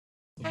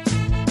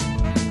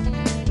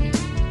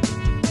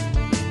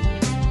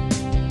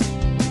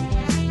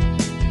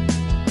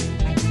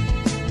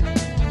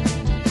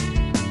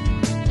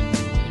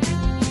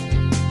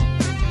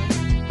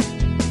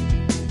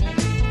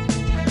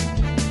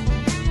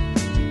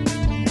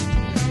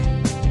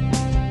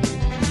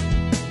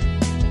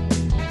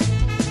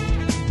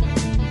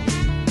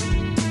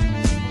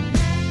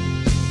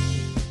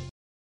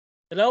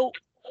Hello,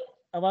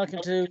 and welcome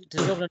to the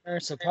Dublin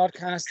Nurse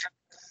podcast.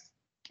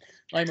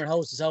 I'm your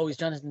host, as always,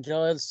 Jonathan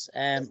Giles.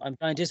 I'm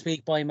joined this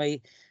week by my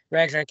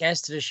regular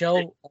guest to the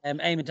show,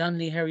 Eamonn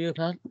Donnelly. How are you,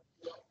 pal?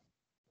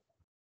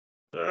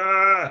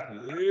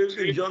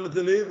 Evening,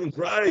 Jonathan. Evening,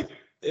 Craig.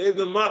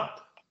 Evening,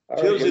 Matt.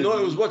 Tuesday night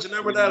I was watching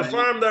Emmerdale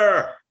Farm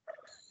there.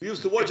 We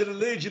used to watch it in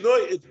Leeds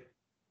United.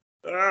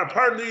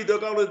 Apparently they're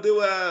going to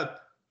do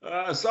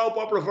a soap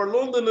opera for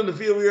London in a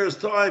few years'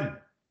 time.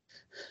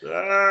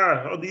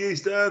 On the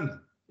East End.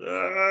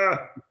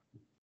 I'm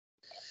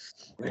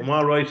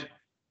all right.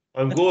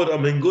 I'm good.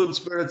 I'm in good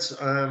spirits.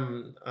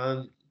 And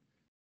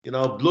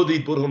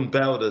bloodied but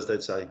unbowed, as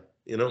they'd say.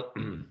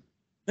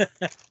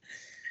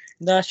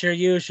 Not your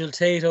usual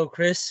Tato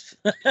crisp.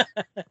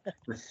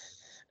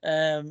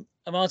 I'm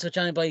also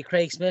joined by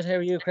Craig Smith. How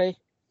are you, Craig?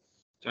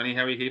 Johnny,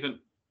 how are you keeping?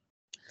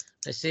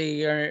 I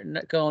see you're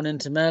going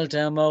into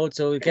meltdown mode,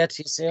 so we'll get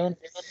to you soon.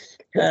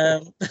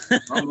 No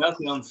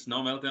meltdowns.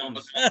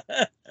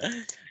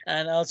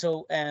 And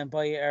also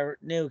by our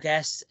new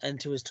guest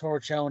into his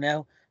third show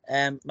now,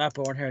 Matt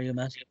Bourne. How are you,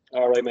 Matt?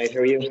 All right, mate. How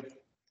are you?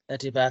 Not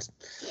too bad.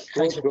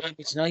 Thanks for joining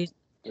me tonight.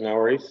 No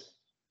worries.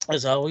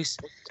 As always.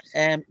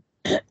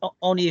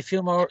 Only a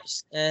few more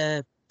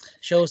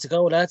shows to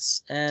go,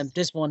 lads.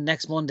 This one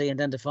next Monday and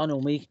then the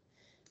following week.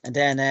 And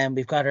then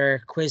we've got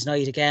our quiz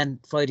night again,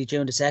 Friday,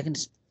 June the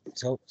 2nd.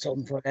 So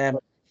something for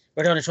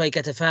we're going to try to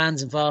get the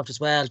fans involved as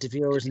well, the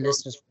viewers and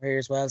listeners here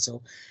as well.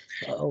 So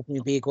hopefully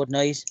it'll be a good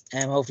night.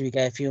 Hopefully we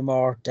get a few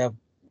more that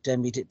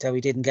we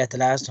didn't get the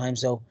last time.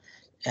 So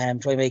try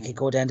to make a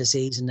good end of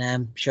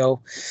season show.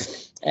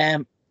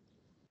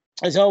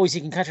 As always,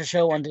 you can catch our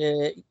show on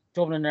the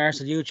Dublin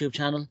Arsenal YouTube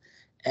channel,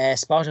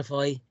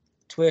 Spotify,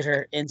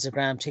 Twitter,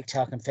 Instagram,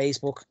 TikTok, and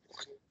Facebook.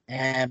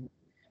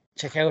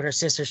 Check out our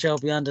sister show,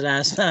 Beyond the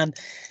Last Man,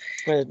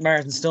 with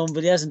Martin Stone,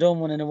 but he hasn't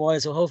done one in a while,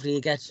 so hopefully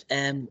he gets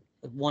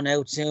one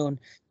out soon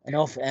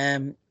enough.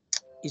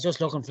 He's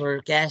just looking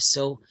for guests,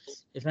 so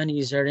if any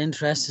of you are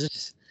interested,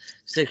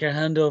 stick your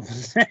hand up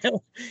and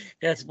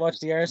get to watch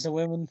the Arsenal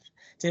women.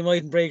 They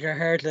mightn't break our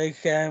heart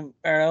like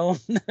our own.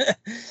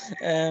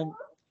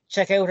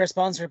 Check out our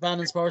sponsor,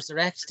 Bannon Sports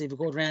Direct. They have a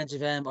good range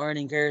of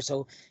ironing gear,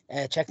 so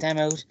check them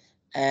out.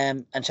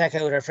 And check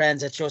out our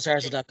friends at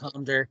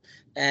showsarsal.com. They're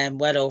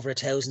well over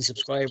 1,000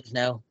 subscribers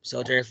now,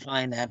 so they're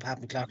fine.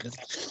 Pat McLaughlin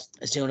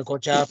is doing a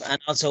good job.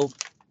 And also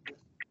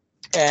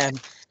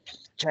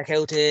check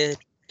out the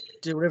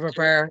River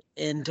Bar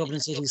in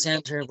Dublin City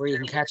Centre, where you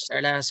can catch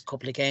our last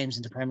couple of games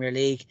in the Premier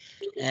League.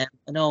 I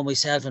know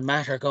myself and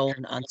Matt are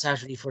going on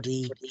Saturday for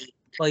the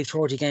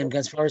 5:30 game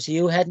against Forest. Are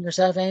you heading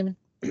yourself, Eamonn?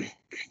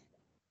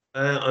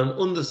 I'm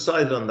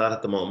undecided on that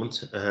at the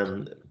moment.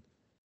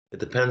 It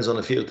depends on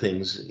a few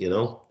things, maybe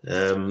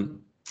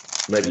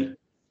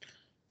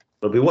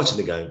I'll be watching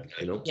the game,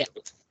 Yeah,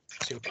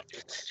 super.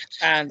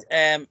 And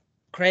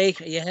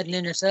Craig, are you heading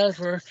in yourself,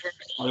 or?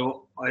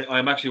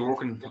 I'm actually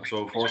working,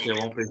 so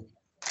unfortunately I won't be.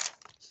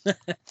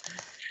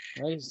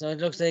 Right, so it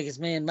looks like it's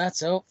me and Matt.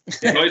 So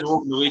you guys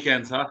working the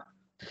weekends, huh?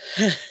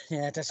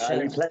 Yeah, that's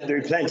true.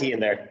 There's plenty in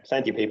there.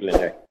 Plenty of people in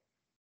there.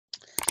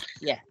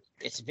 Yeah,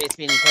 it's been a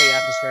great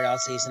atmosphere all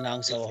season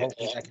long, so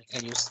hopefully that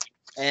continues.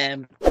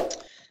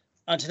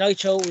 On tonight's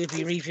show, we'll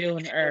be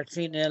reviewing our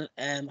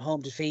 3-0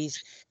 home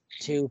defeat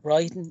to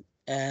Brighton,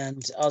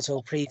 and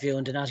also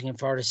previewing the Nottingham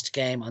Forest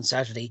game on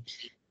Saturday,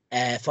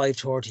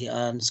 5:30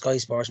 on Sky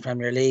Sports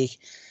Premier League.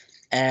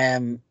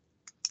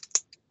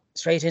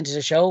 Straight into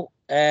the show.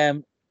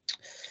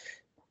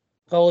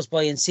 Goals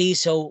by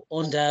Enciso,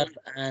 Undab,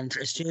 and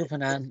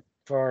Estupiñán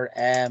for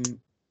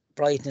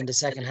Brighton in the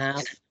second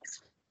half.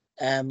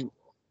 The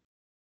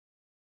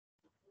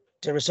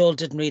result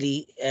didn't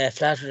really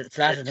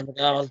flatter them at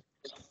all.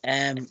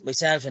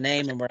 Myself and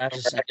Eamonn were at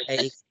the same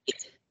page.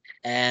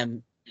 I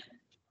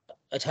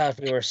thought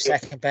we were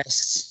second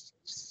best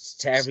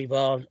to every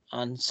ball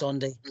on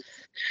Sunday.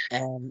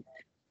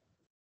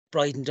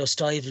 Brighton just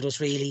stifled us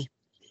really.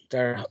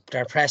 Their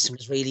pressing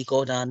was really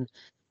good on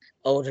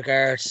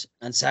Odegaard,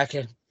 and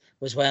Saka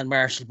was well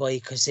marshalled by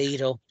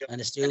Caicedo and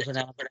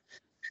Estupiñán.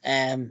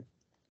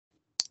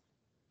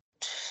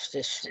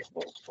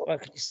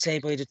 What can you say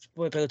about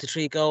the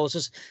 3 goals?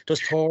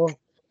 Just poor.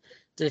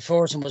 The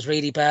fourth one was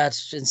really bad.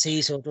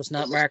 Enciso just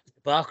not marked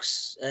the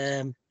box.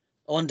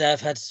 Undav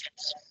had,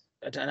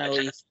 I don't know,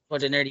 he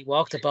could have nearly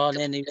walked the ball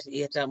in. He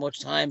had that much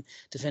time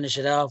to finish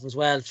it off as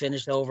well.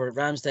 Finished over at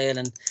Ramsdale,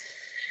 and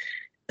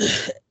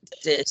the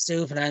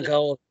Estupiñán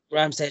goal,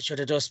 Ramsdale should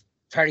have just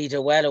parried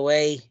it well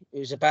away. It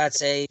was a bad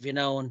save,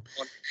 and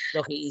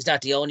look, he's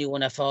not the only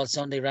one at fault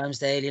Sunday,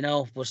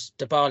 Ramsdale, but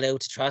the ball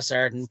out to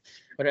Trossard, and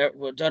I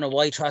don't know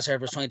why Trossard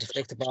was trying to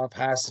flick the ball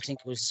past. I think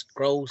it was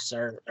Gross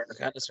or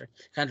McAllister.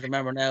 Can't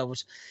remember now,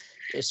 but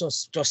it's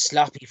just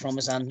sloppy from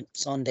us on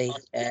Sunday.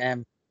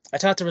 I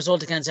thought the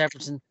result against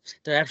Everton,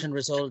 the Everton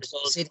result,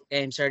 City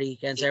game, sorry,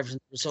 against Everton,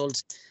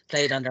 results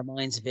played on their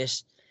minds a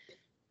bit.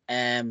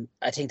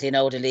 I think they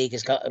know the league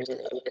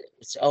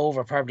it's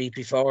over probably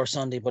before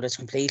Sunday, but it's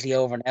completely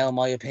over now, in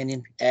my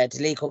opinion. The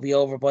league will be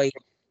over by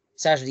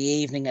Saturday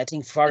evening. I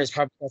think Forest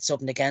probably got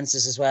something against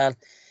us as well.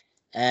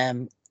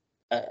 I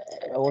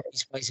wouldn't be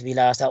surprised if we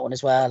lost that one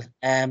as well.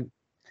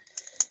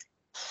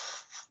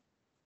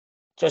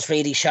 Just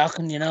really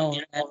shocking, you know.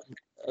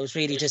 I was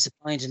really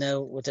disappointed now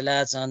with the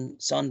lads on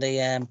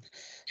Sunday. I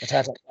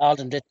thought all of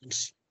them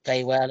didn't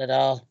play well at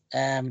all.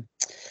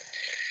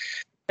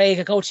 Craig,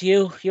 I go to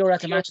you. You were at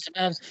the match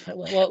as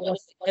well.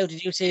 How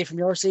did you see it from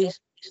your seat?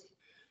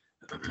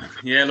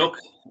 Yeah, look,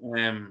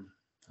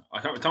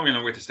 I don't really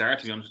know where to start,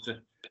 to be honest with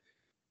you.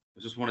 It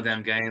was just one of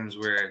them games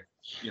where,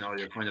 you know,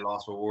 you're kind of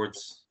lost for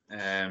words.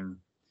 You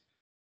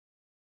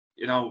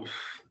know,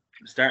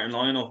 starting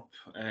lineup,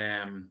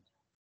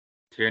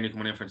 Tierney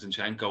coming in for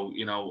Zinchenko,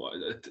 you know,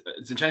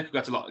 Zinchenko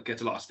gets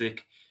a lot of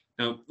stick.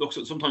 Now, look,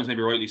 sometimes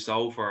maybe rightly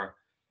so for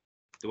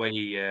the way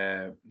he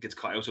gets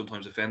caught out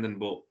sometimes defending,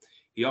 but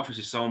he offers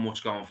you so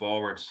much going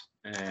forward,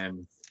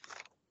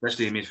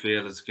 especially in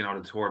midfield as, you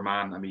know, the third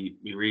man. I mean,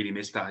 we really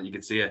missed that. You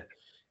could see it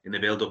in the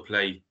build-up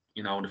play,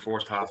 you know, in the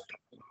first half.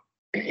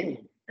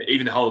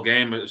 Even the whole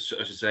game, I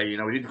should say, you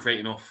know, we didn't create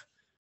enough.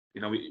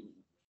 You know, we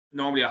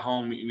normally at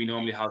home, we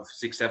normally have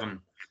 6-7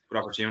 good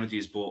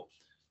opportunities, but,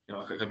 you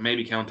know, I could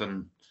maybe count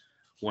on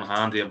one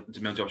hand the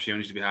amount of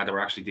opportunities we had that were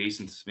actually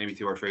decent. Maybe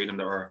 2 or 3 of them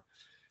that were,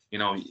 you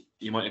know,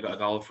 you might have got a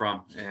goal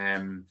from.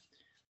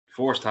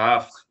 First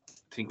half,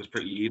 I think, was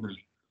pretty even.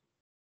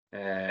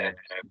 Their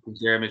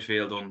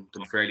midfield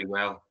done fairly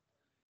well.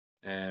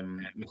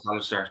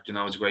 McAllister, you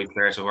know, is a great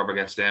player, so whoever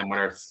gets them,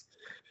 whether it's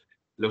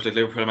looks like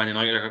Liverpool and Man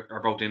United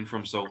are both in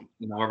from, so,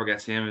 you know, whoever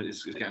gets him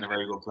is getting a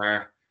very good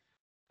player.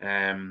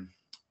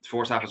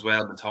 First half as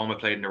well, Matoma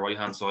played in the right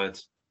hand side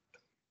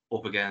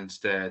up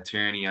against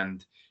Tierney,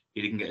 and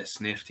he didn't get a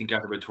sniff. I think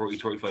after about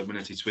 30-35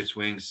 minutes he switched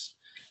wings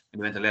and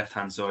he went to the left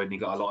hand side and he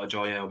got a lot of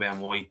joy out of Ben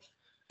White.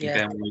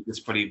 Ben White, this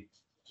is probably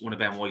one of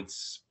Ben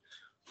White's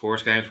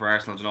first games for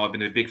Arsenal. You know, I've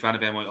been a big fan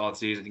of Ben White all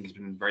season. I think he's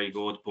been very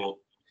good, but,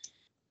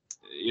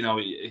 you know,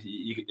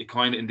 it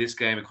kind of, in this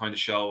game, it kind of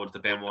showed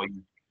that Ben White,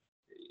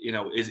 you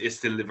know, is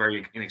still a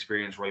very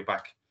inexperienced right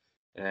back.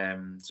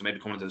 So maybe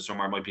coming into the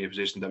summer might be a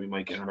position that we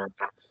might get another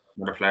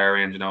player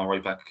in, you know,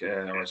 right back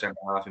or centre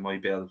half. We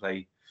might be able to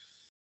play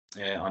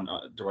on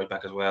the right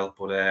back as well.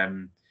 But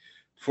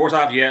first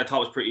half, yeah, I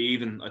thought it was pretty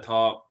even. I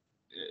thought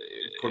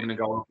it couldn't have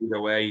gone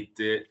either way.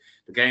 The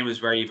game was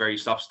very, very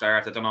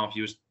stop-start. I don't know if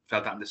you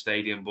felt that in the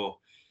stadium, but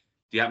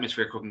the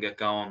atmosphere couldn't get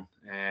going.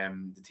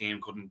 The team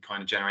couldn't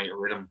kind of generate a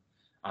rhythm.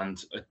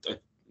 And,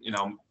 you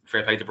know,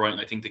 fair play to Brighton.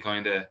 I think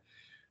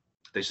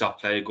they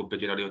stopped playing a good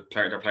bit. You know,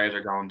 their players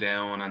are going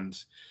down and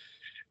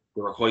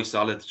they were quite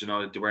solid. You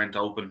know, they weren't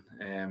open.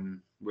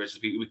 Whereas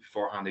the week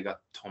beforehand, they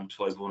got thumped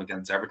 5-1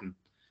 against Everton.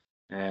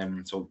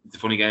 So the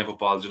funny game of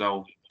football, you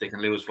know, they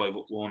can lose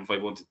 5-1,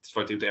 5-1,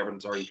 5-2 to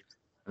Everton, sorry, and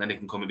then they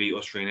can come and beat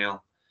us 3-0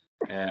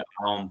 at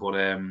home. But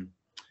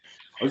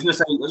I was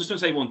just gonna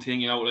say one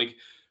thing. You know, like,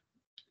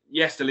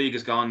 yes, the league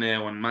is gone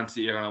now, and Man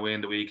City are going to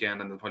win the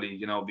weekend, and they'll probably,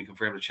 you know, be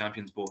confirmed as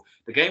champions. But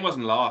the game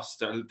wasn't lost.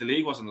 The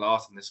league wasn't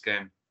lost in this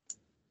game.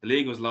 The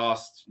league was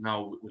lost, you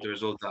know, with the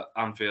result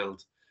at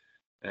Anfield,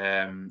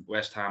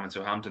 West Ham, and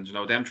Southampton. You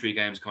know, them 3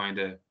 games kind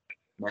of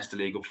messed the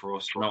league up for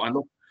us. You know, and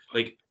look,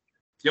 like,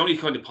 the only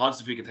kind of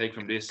positive we can take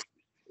from this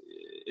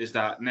is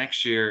that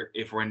next year,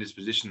 if we're in this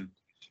position,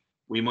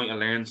 we might have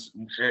learned,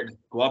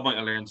 God might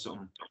have learned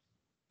something,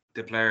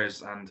 the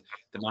players and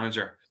the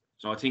manager.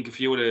 So I think a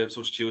few of the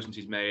substitutions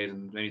he's made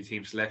and maybe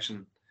team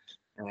selection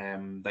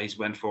that he's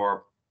went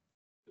for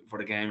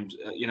the game,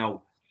 you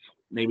know,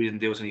 maybe didn't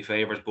do us any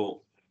favours. But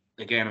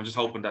again, I'm just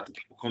hoping that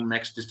come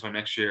this time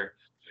next year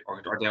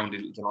or down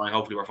the line,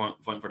 hopefully we're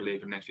fighting for the league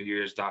for the next few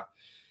years, that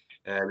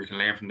we can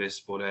learn from this.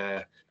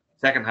 But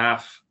second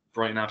half,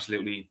 Brighton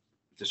absolutely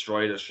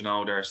destroyed us. You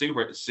know, they're a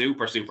super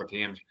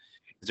team.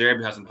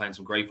 Zerbi has been playing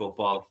some great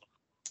football,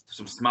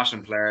 some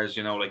smashing players.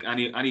 You know, like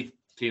any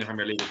team in the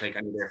Premier League will take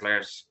any of their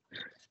players. You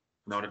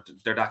know,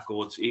 they're that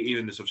good.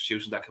 Even the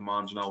substitutions that come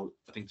on, you know,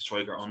 I think the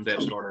striker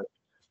Undev scored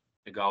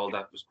a goal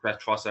that was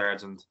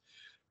Trossard's and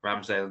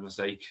Ramsdale's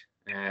mistake.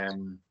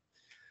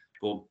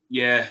 But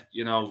yeah,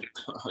 you know,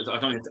 I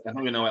don't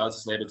even know what else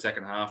to say about the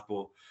second half.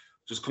 But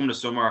just come the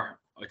summer,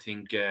 I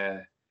think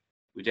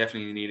we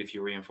definitely need a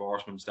few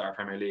reinforcements that our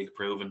Premier League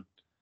proven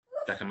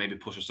that can maybe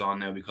push us on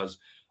now, because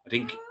I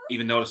think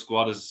even though the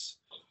squad has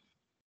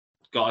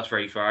got us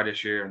very far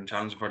this year and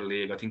challenging for the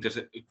league, I think there's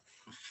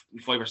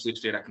 5 or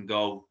 6 there that can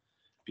go,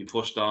 be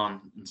pushed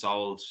on and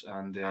sold,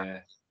 and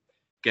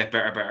get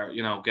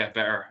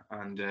better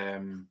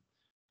and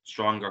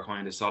stronger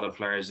kind of solid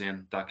players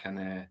in that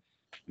can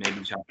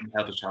maybe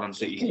help us challenge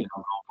City, you know,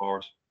 going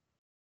forward.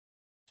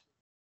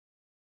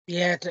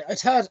 Yeah, I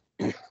thought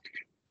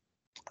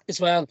as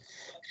well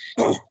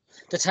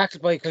the tackle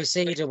by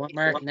Caicedo with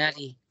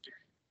Martinelli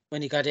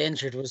when he got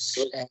injured was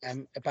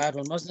a bad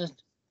one, wasn't it?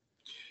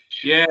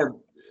 Yeah,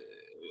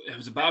 it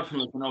was a bad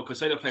one. You know,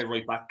 Caicedo played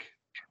right back.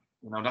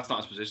 You know, that's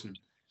not his position.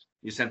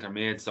 He's centre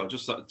mid, so it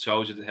just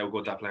shows you how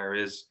good that player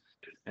is.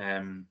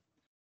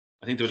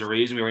 I think there was a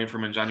reason we were in for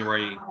him in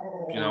January.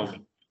 You know,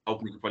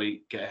 hoping we could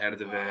probably get ahead of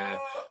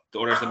the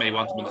others that may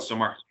want him in the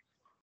summer.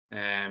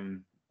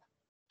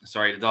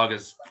 Sorry, the dog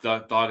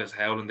is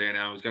howling there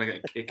now. He's gonna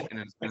get a kick in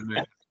his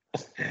minute.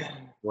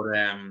 But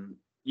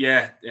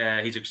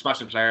yeah, he's a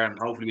smashing player, and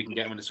hopefully we can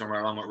get him in the summer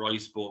along with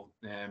Rice. But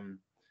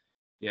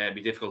yeah, it'd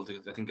be difficult.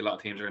 I think a lot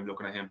of teams are going to be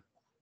looking at him.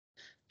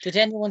 Did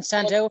anyone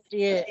stand out for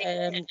you,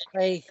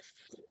 Craig?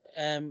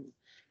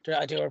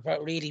 They were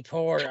really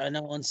poor. I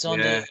know on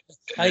Sunday.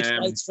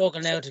 I'd struggle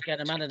now to get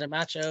a man of the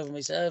match over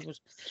myself. But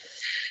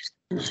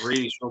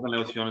really struggling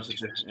now, to be honest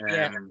with you.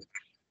 Yeah.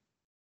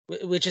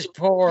 Which is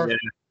poor,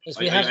 because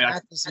we haven't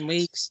had this in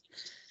weeks.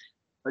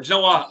 But you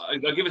know what? I'll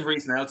give it to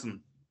Reece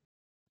Nelson,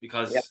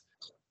 because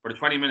for the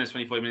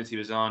 25 minutes he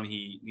was on,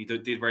 he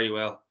did very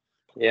well.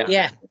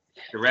 Yeah.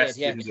 The rest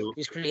didn't do.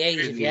 He's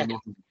creative,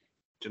 nothing,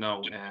 you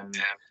know.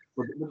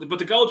 But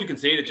the goals you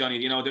conceded, Johnny,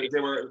 you know, they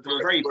were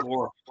very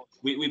poor.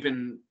 We've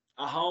been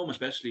at home,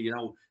 especially, you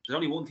know, there's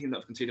only one team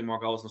that's conceded more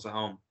goals than us at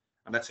home,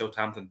 and that's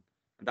Southampton.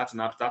 And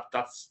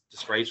that's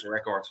disgraceful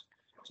record.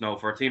 You know,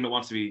 for a team that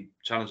wants to be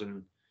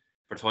challenging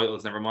for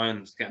titles, never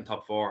mind getting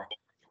top 4,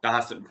 that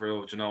has to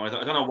improve. You know, I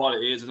don't know what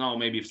it is. I don't know,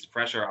 maybe it's the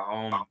pressure at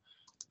home.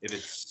 If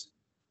it's,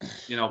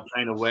 you know,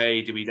 playing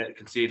away, do we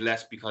concede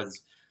less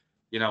because,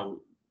 you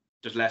know,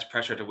 there's less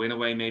pressure to win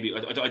away? Maybe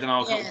I don't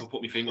know. I can't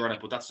put my finger on it,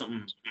 but that's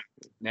something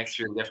next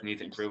year we definitely need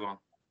to improve on.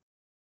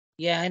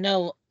 Yeah, I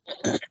know.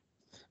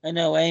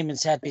 Eamonn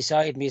said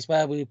beside me as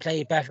well, we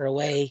play better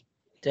away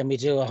than we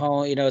do at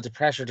home. You know, the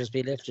pressure just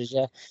be lifted.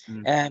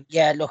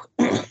 Yeah. Look,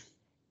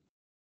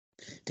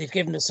 they've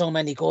given us so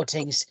many good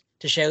things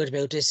to shout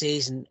about this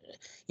season.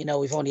 You know,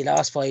 we've only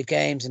lost 5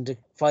 games, and the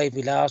 5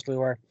 we lost, we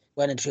were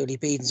well and truly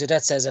beaten. So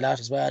that says a lot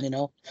as well, you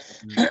know.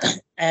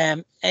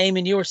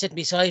 Eamonn, you were sitting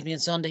beside me on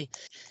Sunday.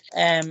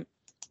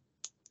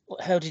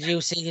 How did you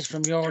see it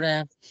from your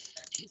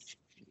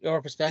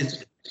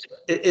perspective?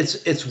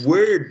 It's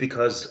weird,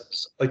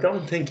 because I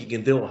don't think you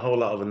can do a whole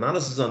lot of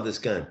analysis on this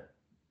game,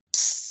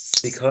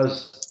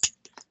 because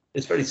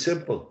it's very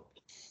simple.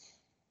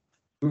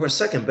 We were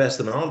second best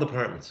in all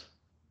departments.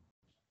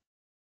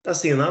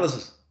 That's the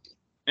analysis.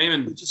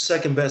 Eamonn. We're just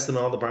second best in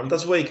all departments.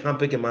 That's why you can't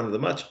pick a man of the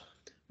match.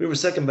 We were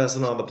second best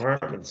in all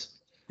departments.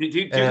 Do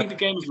you think the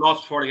game was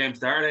lost before the game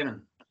started,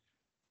 Eamonn?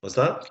 What's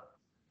that?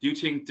 Do you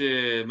think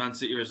the Man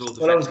City result?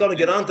 Well, I was going to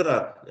get onto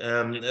that.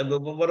 But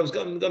what I was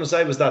going to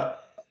say was that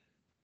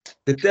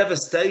the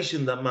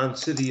devastation that Man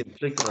City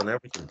inflicted on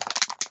everything,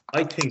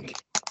 I think,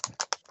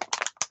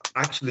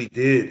 actually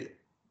did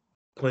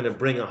kind of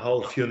bring a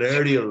whole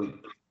funereal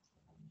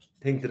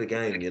thing to the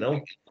game, you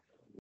know?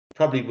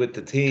 Probably with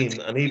the team,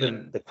 and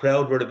even the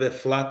crowd were a bit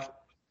flat,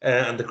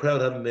 and the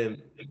crowd haven't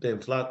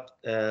been flat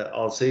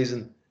all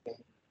season.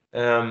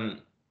 I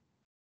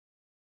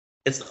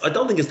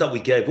don't think it's that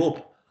we gave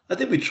up. I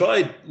think we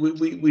tried.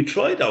 We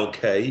tried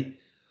okay,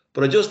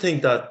 but I just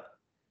think that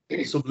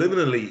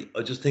subliminally,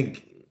 I just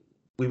think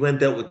we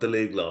went out with the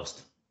league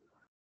lost.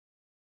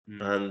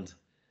 And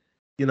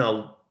you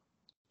know,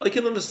 I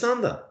can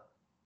understand that,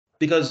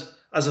 because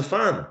as a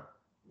fan,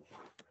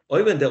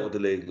 I went out with the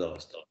league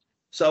lost.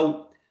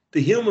 So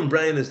the human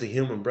brain is the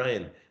human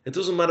brain. It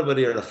doesn't matter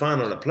whether you're a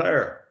fan or a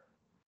player.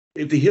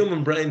 If the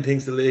human brain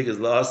thinks the league is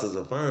lost as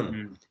a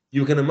fan,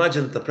 you can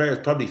imagine that the players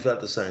probably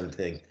felt the same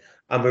thing,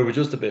 and we were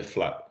just a bit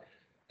flat.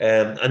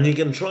 And you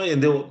can try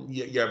and do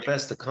your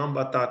best to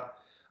combat that.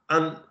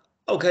 And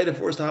okay, the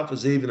first half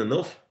was even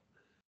enough,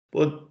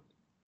 but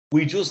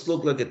we just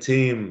looked like a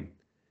team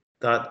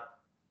that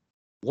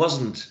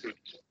wasn't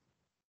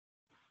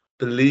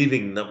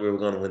believing that we were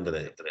going to win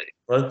today,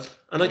 right?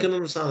 And I can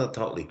understand that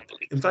totally.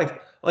 In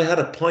fact, I had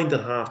a point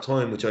at half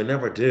time, which I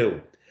never do.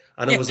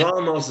 And it was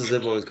almost as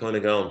if I was kind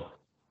of going,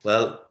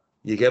 well,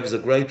 you gave us a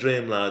great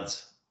dream,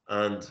 lads,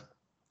 and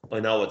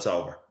I know it's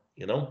over,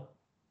 you know?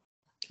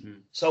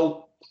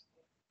 So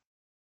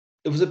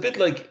it was a bit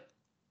like,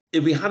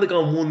 if we had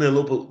gone 1-0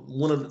 up,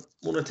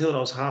 one or two of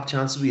those half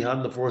chances we had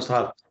in the first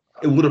half,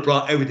 it would have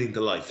brought everything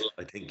to life,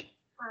 I think.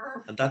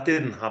 And that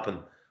didn't happen.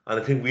 And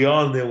I think we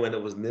all knew when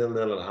it was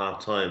 0-0 at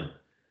half time,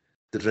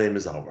 the dream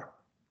is over.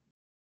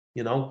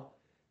 You know?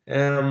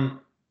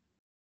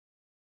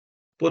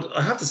 But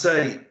I have to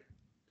say,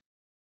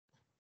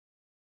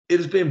 it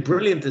has been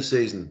brilliant this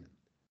season.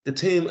 The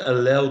team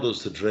allowed us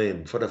to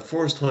dream for the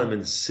first time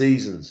in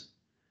seasons,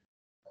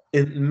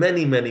 in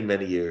many, many,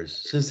 many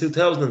years. Since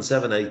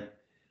 2007-8,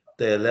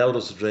 they allowed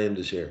us to dream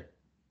this year,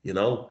 you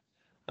know?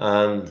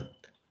 And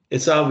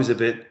it's always a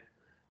bit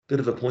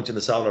of a punch in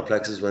the solar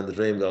plexus when the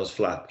dream goes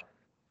flat.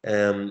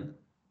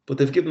 But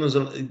they've given us a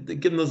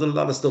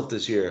lot of stuff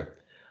this year.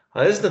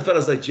 And isn't the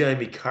fellas like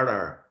Jamie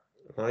Carragher,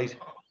 right?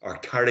 Or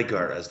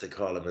Carragher, as they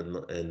call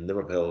him in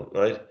Liverpool,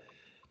 right?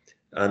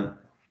 And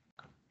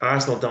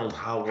Arsenal don't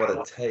have what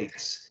it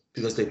takes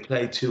because they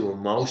play too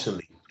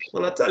emotionally.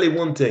 Well, I'll tell you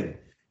one thing.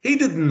 He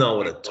didn't know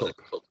what it took.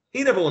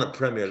 He never won a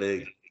Premier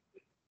League.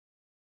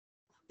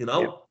 You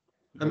know?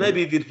 And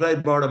maybe if he'd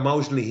played more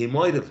emotionally, he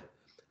might have.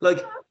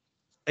 Like,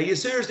 are you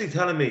seriously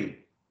telling me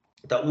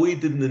that we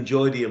didn't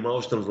enjoy the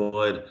emotional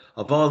void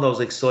of all those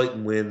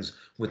exciting wins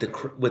with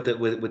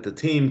the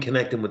team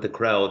connecting with the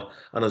crowd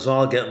and us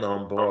all getting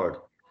on board?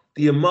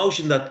 The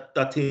emotion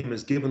that team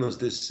has given us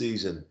this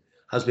season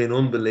has been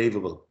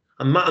unbelievable.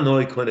 And Matt and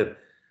I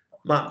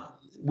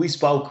we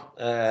spoke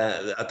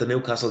at the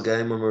Newcastle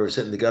game when we were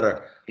sitting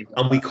together,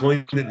 and we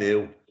kind of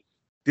knew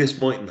this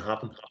mightn't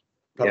happen.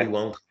 Probably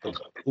won't happen.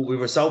 But we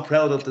were so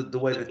proud of the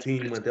way the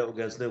team went out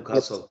against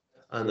Newcastle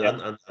and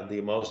the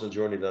emotional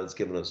journey that it's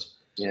given us.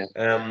 Yeah.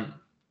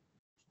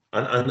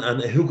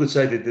 And who could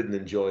say they didn't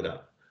enjoy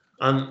that?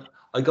 And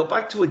I got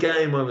back to a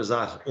game I was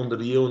at under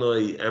the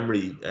Unai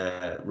Emery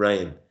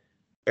reign,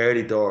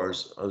 early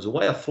doors. I was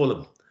away at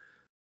Fulham,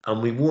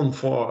 and we won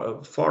 4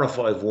 or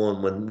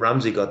 5-1 when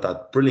Ramsey got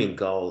that brilliant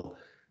goal.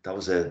 That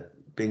was a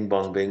bing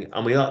bong bing,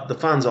 and the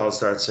fans all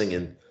started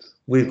singing,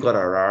 "We've got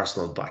our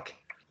Arsenal back,"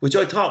 which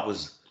I thought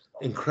was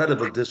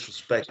incredible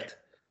disrespect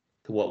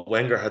to what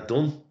Wenger had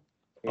done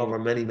over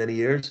many, many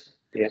years.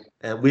 Yeah.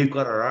 And we've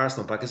got our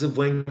Arsenal back, as if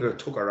Wenger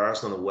took our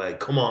Arsenal away.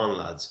 Come on,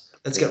 lads,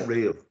 let's get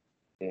real.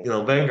 Yeah.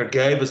 Wenger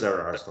gave us our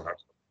Arsenal.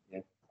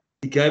 Yeah.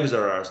 He gave us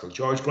our Arsenal.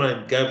 George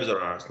Graham gave us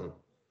our Arsenal.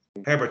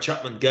 Herbert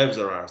Chapman gave us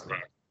our Arsenal.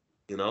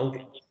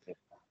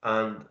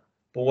 But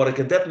what I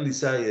can definitely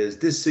say is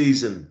this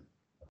season,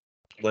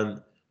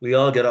 when we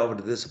all get over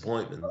the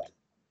disappointment,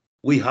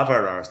 we have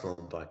our Arsenal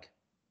back.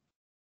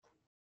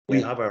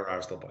 We have our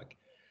Arsenal back.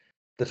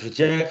 The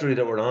trajectory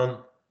that we're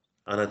on,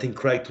 and I think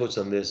Craig touched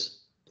on this,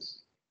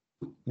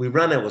 we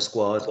ran out of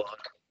squad.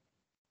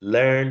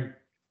 Learn,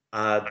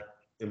 add,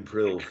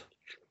 improve.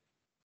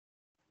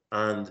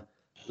 And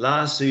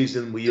last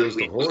season, we used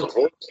the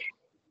hurt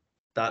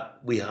that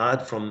we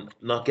had from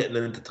not getting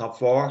into top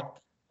 4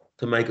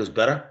 to make us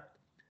better.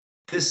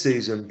 This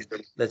season,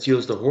 let's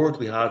use the hurt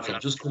we had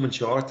from just coming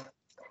short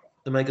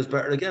to make us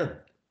better again.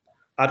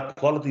 Add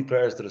quality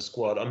players to the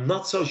squad. I'm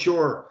not so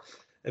sure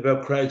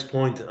about Craig's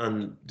point,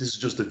 and this is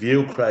just a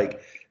view, Craig,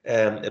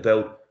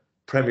 about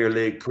Premier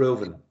League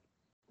proven.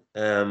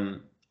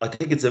 I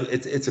think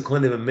it's a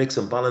kind of a mix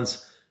and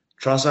balance.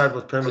 Trossard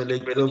was Premier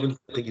League proven.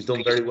 I think he's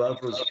done very well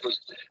for us.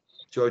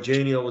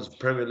 Jorginho was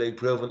Premier League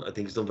proven. I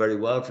think he's done very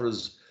well for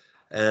us.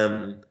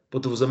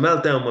 But there was a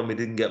meltdown when we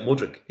didn't get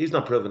Mudryk. He's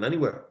not proven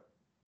anywhere.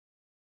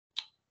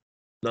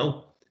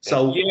 No.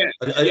 So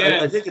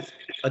I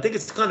think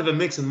it's kind of a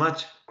mix and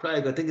match,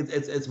 Craig. I think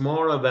it's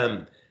more of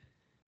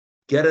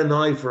get an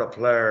eye for a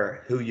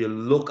player who you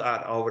look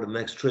at over the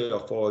next 3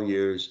 or 4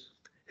 years,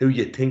 who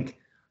you think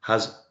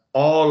has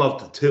all of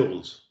the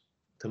tools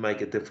to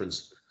make a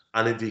difference.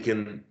 And if you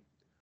can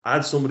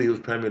add somebody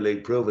who's Premier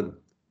League proven,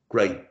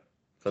 great,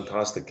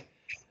 fantastic.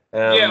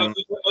 I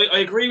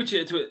agree with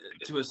you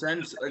to a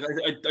sense. Like,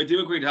 I do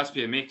agree it has to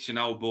be a mix,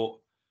 but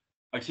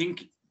I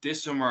think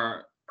this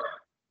summer,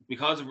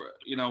 because of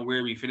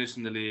where we finished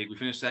in the league, we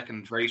finished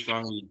second very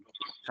strongly,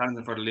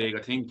 challenging for the league.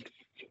 I think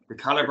the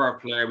caliber of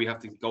player we have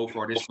to go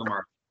for this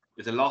summer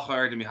is a lot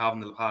higher than we have in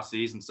the past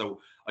season. So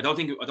I don't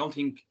think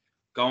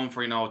going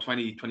for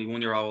 20,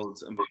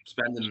 21-year-olds and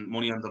spending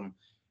money on them.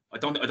 I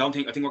think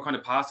we're kind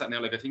of past that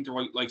now. Like I think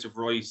the likes of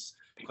Royce,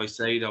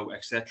 Caicedo,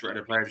 etc. are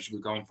the players we should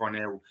be going for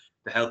now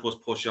to help us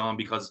push on,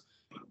 because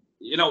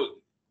I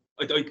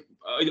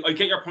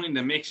get your point in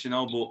the mix,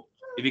 but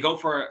if you go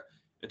for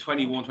a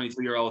 21,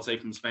 22-year-old, say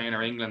from Spain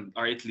or England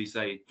or Italy,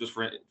 say, just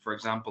for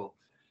example,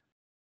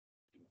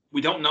 we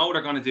don't know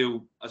they're going to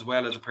do as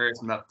well as a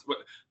person that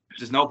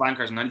there's no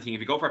bankers and anything. If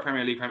you go for a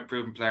Premier League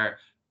proven player,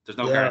 there's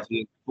no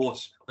guarantee.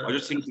 But I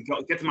just think to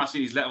get to Man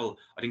City's level,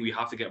 I think we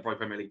have to get a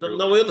Premier League.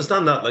 No, we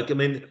understand that. Like, I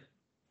mean,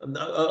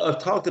 I've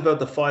talked about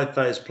the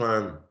 5-phase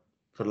plan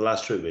for the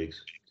last 3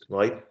 weeks,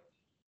 right?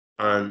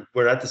 And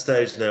we're at the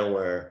stage now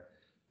where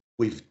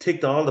we've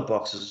ticked all the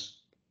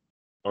boxes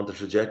on the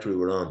trajectory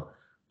we're on,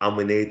 and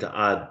we need to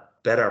add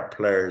better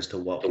players to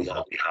what we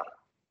have.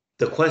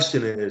 The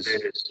question is,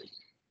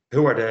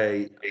 who are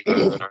they?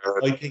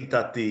 I think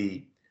that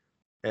the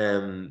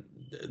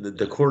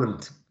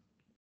current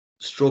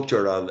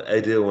structure of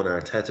Edu and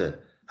Arteta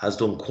has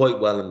done quite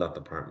well in that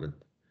department.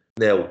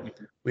 Now,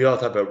 we all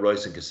talk about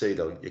Royce and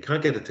Caicedo. You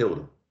can't get the two of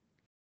them.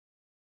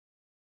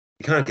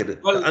 You can't get it.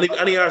 Well,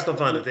 any Arsenal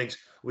fan who thinks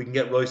we can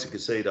get Royce and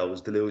Caicedo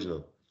is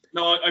delusional.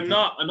 No, I'm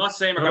not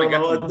saying we're going to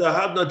get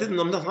them.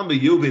 I'm not talking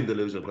about you being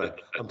delusional, Craig.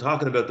 I'm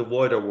talking about the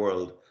wider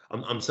world.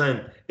 I'm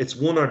saying it's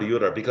one or the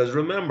other, because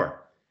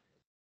remember,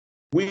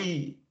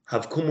 we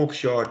have come up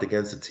short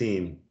against a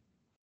team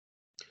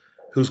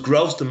whose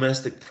gross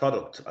domestic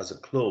product as a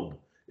club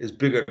is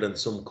bigger than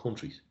some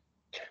countries.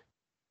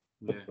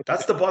 Yeah.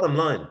 That's the bottom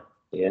line.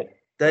 Yeah.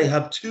 They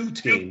have 2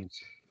 teams.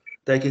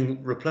 They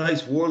can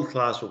replace world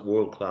class with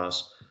world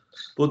class.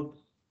 But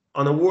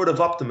on a word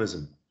of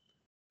optimism,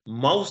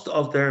 most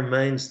of their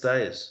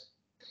mainstays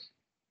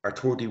are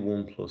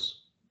 31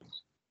 plus.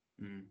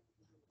 Mm.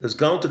 There's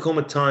going to come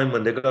a time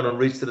when they're going to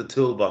reach to the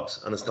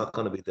toolbox and it's not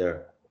going to be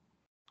there.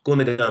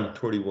 Gundogan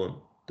 31,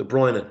 De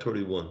Bruyne at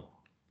 31,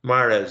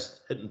 Mahrez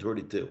hitting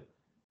 32.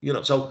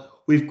 So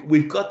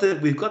we've got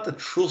to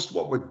trust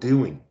what we're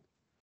doing,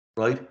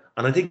 right?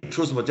 And I think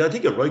trust them. I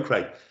think you're right,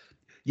 Craig.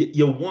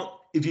 You want,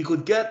 if you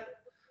could get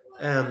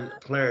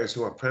players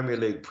who are Premier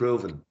League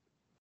proven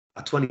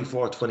at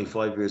 24,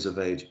 25 years of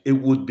age, it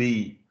would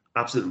be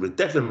absolutely.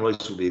 Declan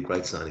Rice would be a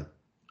great signing,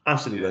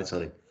 absolutely great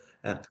signing.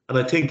 And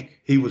I think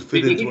he would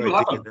fit Do you into think our it'll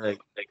happen? DNA.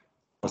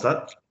 What's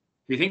that? Do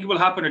you think it will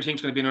happen, or do you think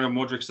it's going to be another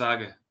Mudryk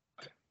saga?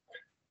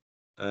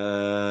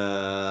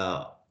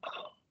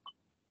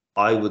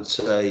 I would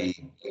say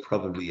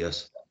probably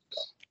yes.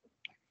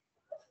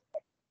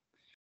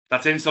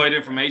 That's inside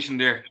information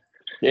there.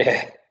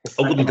 Yeah.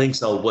 I wouldn't think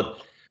so,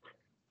 but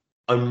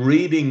I'm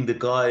reading the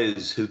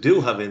guys who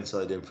do have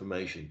inside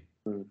information,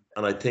 and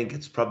I think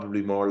it's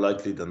probably more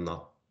likely than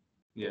not.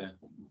 Yeah.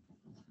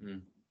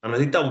 And I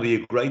think that would be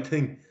a great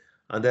thing.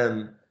 And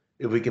then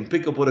if we can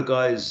pick up other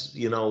guys,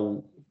 you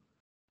know,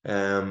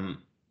 the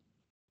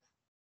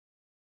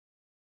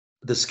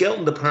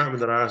scouting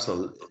department at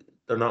Arsenal,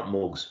 they're not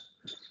mugs.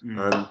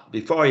 And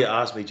before you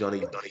ask me,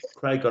 Johnny,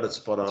 Craig got it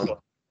spot on.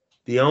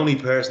 The only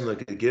person I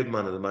could give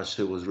man of the match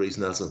to was Reece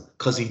Nelson,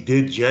 because he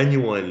did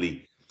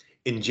genuinely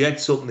inject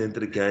something into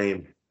the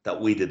game that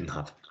we didn't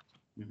have.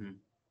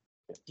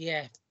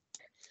 Yeah.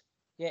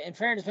 Yeah, in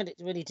fairness,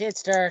 when he did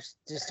start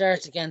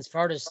against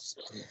Forest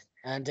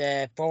and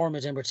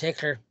Bournemouth in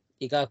particular,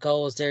 he got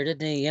goals there,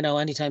 didn't he? You know,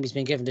 anytime he's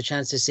been given the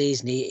chance this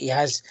season, he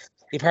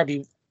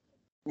probably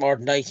more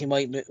than likely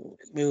might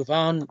move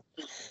on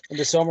in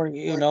the summer,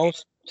 who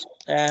knows.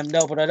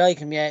 No, but I like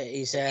him, yeah.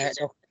 He's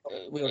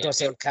we were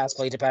just outclassed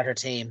by the better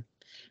team.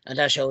 And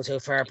that shows how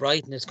far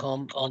Brighton has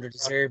come under the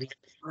Serbi.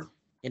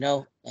 You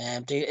know,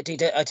 I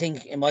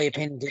think, in my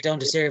opinion, they don't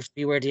deserve to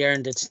be where they are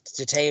in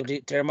the table.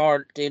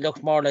 They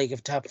look more like a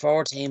top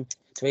 4 team,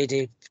 the way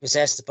they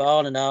possess the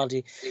ball and all.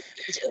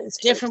 It's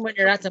different when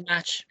you're at the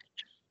match.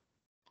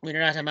 When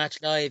you're at a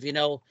match live, you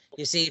know,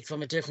 you see it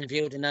from a different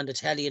view than on the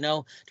telly. You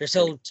know, they're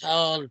so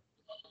tall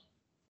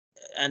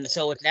and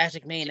so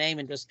athletic. Me and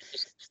Eamonn just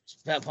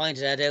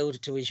pointed that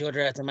out to each other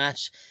at the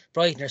match.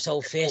 Brighton are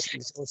so fit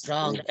and so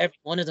strong. Every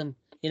one of them.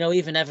 You know,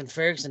 even Evan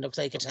Ferguson looks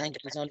like a tank.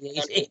 He's only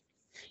 18.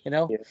 You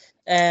know,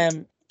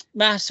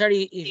 Matt,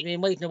 sorry, you've been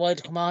waiting a while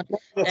to come on.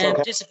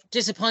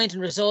 Disappointing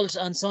result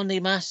on Sunday,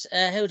 Matt.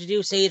 How did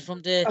you see it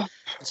from the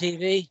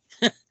TV?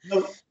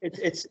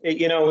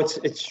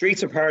 It's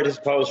streets apart, I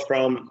suppose,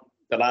 from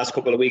the last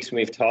couple of weeks when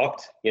we've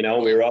talked. You know,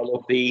 we were all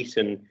upbeat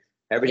and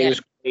everything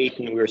was great,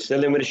 and we were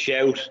still in with a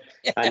shout.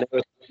 And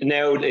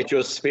now it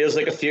just feels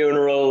like a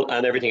funeral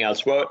and everything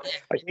else. Well,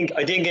 I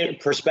think in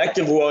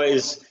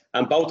perspective-wise,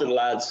 and both of the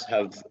lads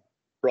have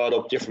brought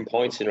up different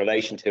points in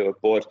relation to it,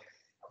 but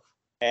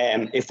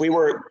if we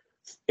were,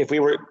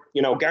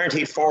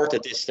 guaranteed 4th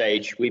at this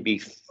stage, we'd be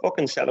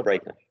fucking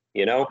celebrating,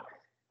 you know.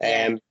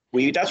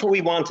 That's what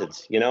we wanted,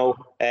 you know.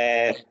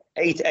 8th,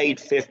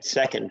 5th,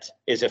 2nd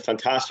is a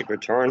fantastic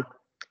return,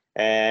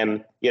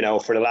 you know,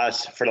 for the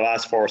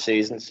last 4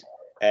 seasons,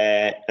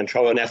 and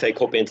throw an FA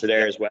Cup into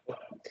there as well.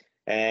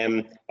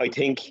 I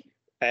think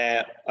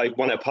I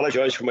want to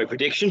apologise for my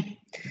prediction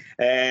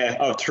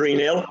of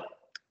 3-0.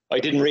 I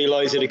didn't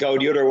realise it'd go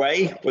the other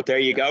way, but there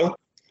you go.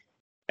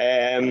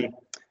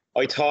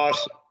 I thought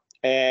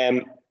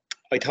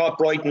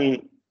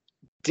Brighton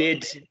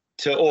did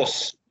to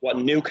us what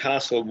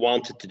Newcastle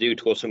wanted to do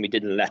to us, and we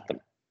didn't let them.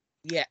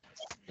 Yeah.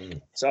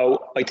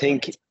 So I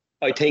think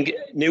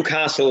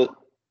Newcastle,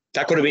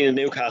 that could have been a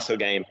Newcastle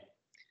game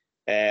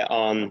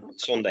on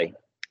Sunday,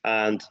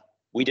 and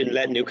we didn't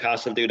let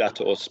Newcastle do that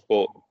to us,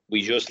 but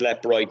we just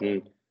let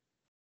Brighton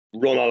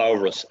run all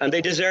over us, and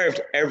they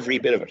deserved every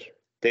bit of it.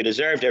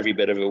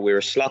 We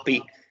were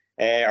sloppy.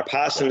 Our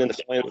passing in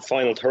the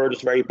final third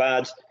was very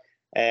bad.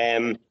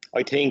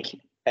 I think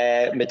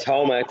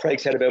Mitoma, Craig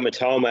said about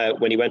Mitoma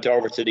when he went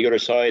over to the other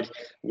side,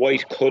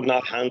 White could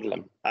not handle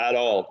him at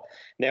all.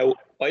 Now,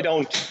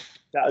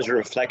 that is a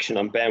reflection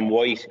on Ben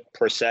White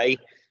per se,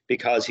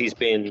 because he's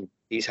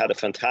had a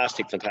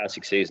fantastic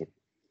season.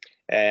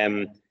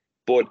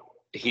 But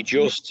he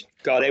just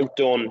got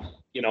outdone.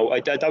 You know,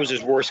 that was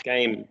his worst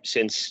game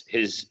since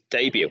his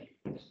debut,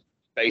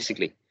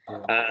 basically.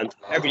 And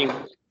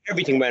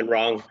everything went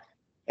wrong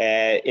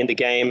in the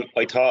game.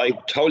 I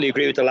totally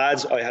agree with the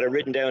lads. I had it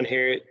written down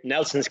here.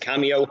 Nelson's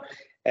cameo.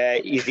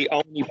 He's the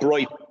only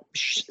bright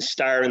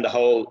star in the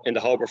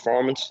whole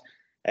performance.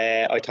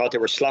 I thought they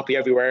were sloppy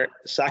everywhere.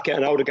 Saka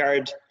and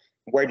Odegaard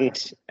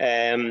weren't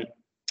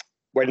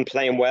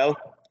playing well.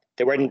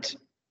 They weren't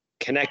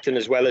connecting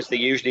as well as they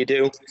usually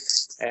do.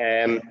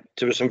 There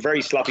was some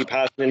very sloppy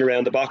passing in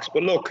around the box.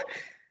 But look,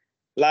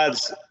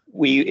 lads,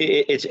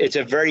 it's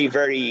a very,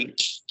 very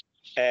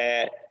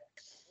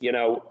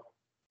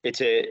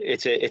it's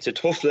a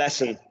tough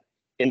lesson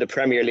in the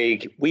Premier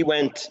League. We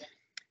went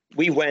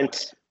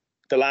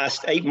the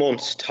last 8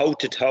 months toe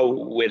to toe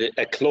with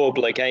a club,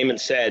 like Eamonn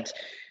said,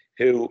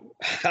 who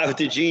have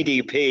the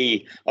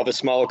GDP of a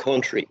small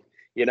country.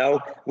 You know,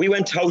 we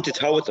went toe to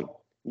toe with them.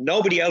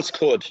 Nobody else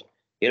could.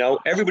 You know,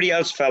 everybody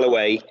else fell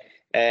away.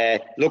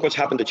 Look what's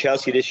happened to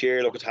Chelsea this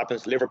year. Look what's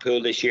happened to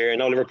Liverpool this year. I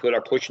know Liverpool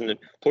are pushing on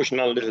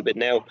a little bit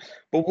now,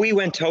 but we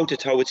went toe to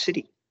toe with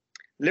City.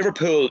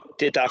 Liverpool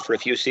did that for a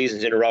few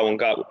seasons in a row and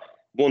got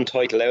one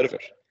title out of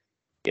it.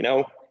 You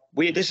know,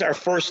 this is our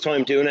first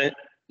time doing it.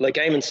 Like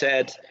Eamonn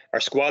said,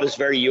 our squad is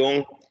very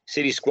young.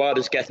 City squad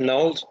is getting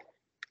old,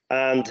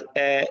 and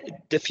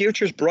the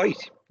future's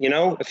bright. You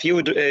know, a few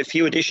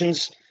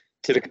additions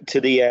to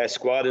the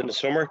squad in the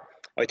summer,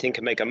 I think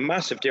can make a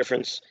massive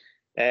difference.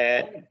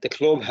 The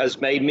club has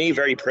made me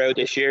very proud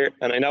this year,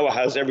 and I know it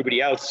has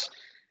everybody else.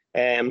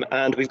 And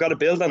we've got to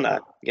build on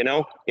that. You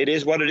know, it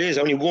is what it is.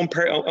 Only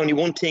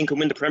one team can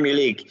win the Premier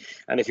League,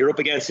 and if you're up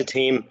against a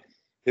team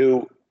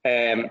who,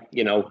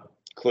 you know,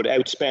 could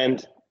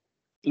outspend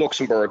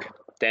Luxembourg,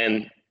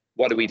 then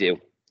what do we do?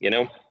 You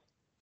know,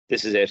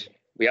 this is it.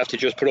 We have to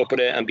just put up with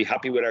it and be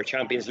happy with our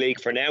Champions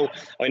League for now.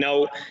 I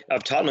know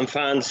Tottenham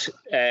fans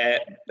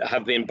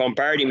have been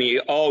bombarding me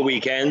all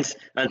weekend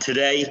and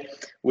today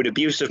with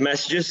abusive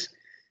messages.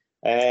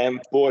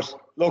 But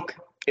look,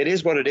 it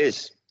is what it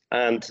is.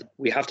 And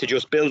we have to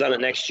just build on it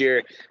next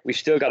year. We've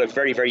still got a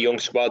very, very young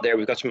squad there.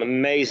 We've got some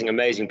amazing,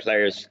 amazing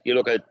players. You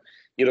look at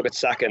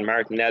Saka and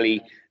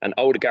Martinelli and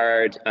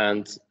Odegaard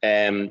and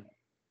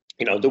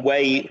you know, the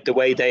way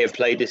they have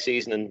played this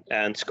season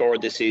and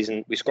scored this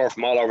season. We score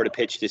from all over the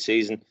pitch this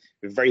season.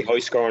 We're very high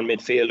scoring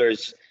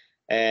midfielders.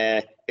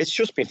 It's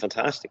just been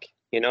fantastic.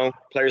 You know,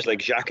 players like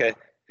Xhaka,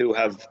 who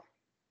have,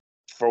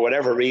 for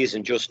whatever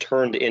reason, just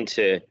turned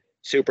into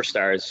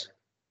superstars,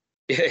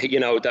 you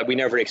know, that we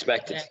never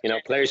expected. You know,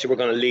 players who were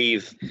going to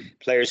leave,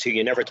 players who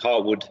you never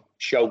thought would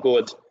show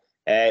good,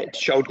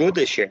 showed good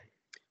this year.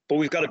 But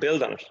we've got to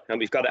build on it, and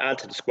we've got to add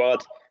to the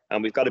squad.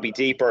 And we've got to be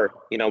deeper.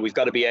 You know, we've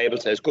got to be able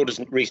to, as good as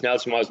Reece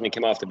Nelson was when he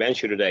came off the bench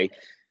here today,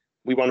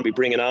 we want to be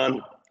bringing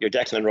on your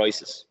Declan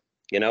Rices,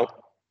 you know,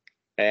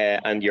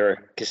 and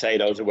your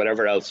Casados or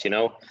whatever else, you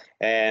know.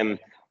 I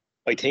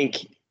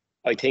think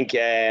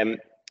certainly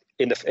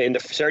in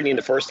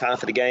the first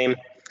half of the game,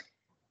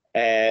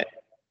 Eamonn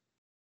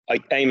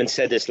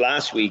said this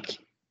last week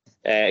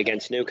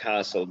against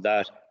Newcastle,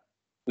 that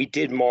we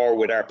did more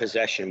with our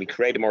possession. We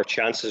created more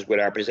chances with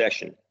our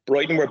possession.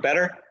 Brighton were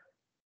better,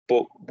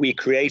 but we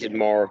created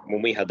more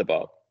when we had the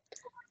ball.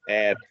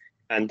 And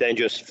then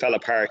just fell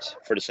apart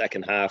for the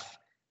second half.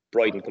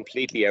 Brighton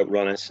completely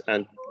outrun us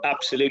and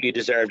absolutely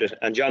deserved it.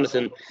 And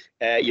Jonathan,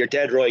 you're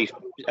dead right.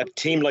 A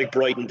team like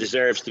Brighton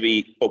deserves to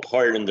be up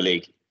higher in the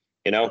league.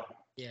 You know,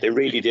 They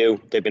really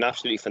do. They've been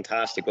absolutely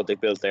fantastic what they've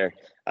built there.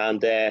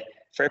 And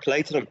fair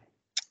play to them.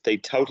 They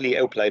totally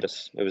outplayed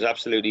us. It was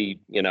absolutely,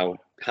 you know,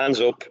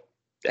 hands up.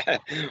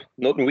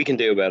 Nothing we can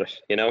do about it.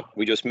 You know,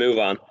 we just move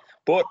on.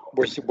 But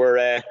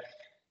we're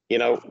you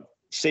know,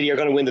 City are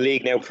going to win the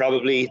league now,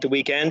 probably the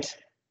weekend.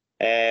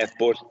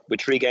 But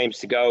with 3 games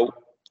to go,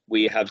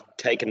 we have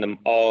taken them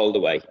all the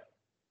way.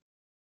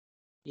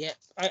 Yeah,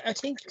 I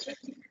think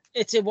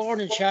it's a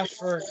warning shot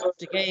for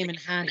the game in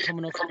hand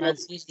coming up for Man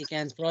City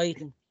against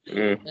Brighton.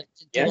 They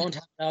won't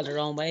have it all their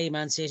own way,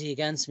 Man City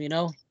against them, you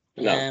know.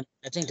 No.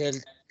 I think they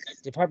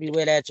probably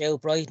will edge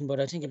out Brighton, but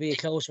I think it'll be a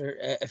closer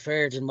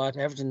affair than what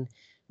Everton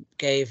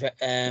gave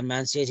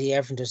Man City.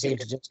 Everton just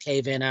seemed to just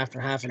cave in after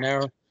half an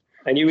hour.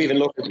 And you even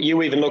look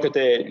at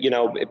the, you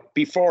know,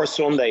 before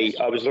Sunday,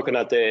 I was looking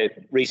at the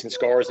recent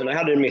scores and I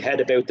had it in my head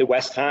about the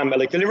West Ham,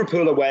 like the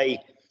Liverpool away,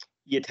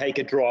 you take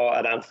a draw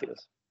at Anfield,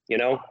 you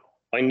know.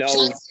 I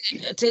know.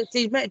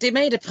 They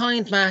made a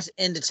point, Matt,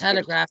 in the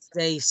Telegraph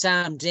today.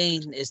 Sam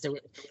Dean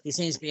he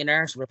seems to be an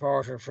Arsenal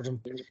reporter for them,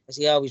 as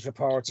he always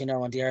reports, you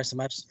know, on the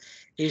Arsenal matches.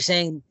 He was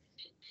saying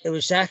it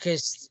was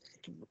Xhaka's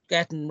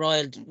getting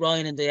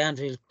Ryan and the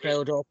Anfield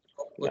crowd up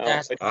with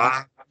that.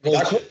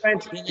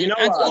 You know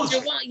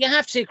what? You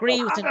have to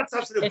agree with him.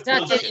 If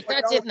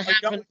that didn't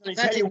happen,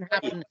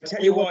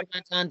 he went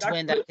on to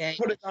win that game.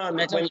 You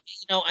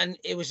know, and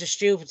it was a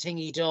stupid thing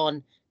he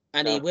done,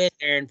 and he went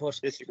there and put.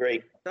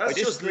 Disagree. That's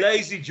just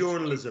lazy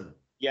journalism.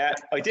 Yeah,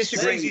 I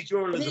disagree. Lazy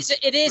journalism.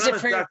 It is a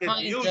fair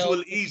point,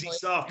 usual easy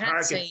soft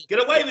target.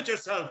 Get away with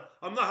yourself.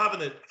 I'm not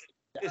having it.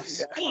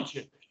 It's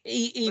bullshit.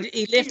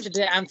 He lifted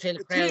the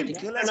Anfield crowd.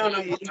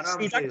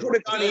 That could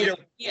have gone either.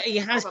 He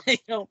has. You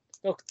know,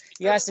 look,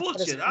 he has to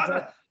put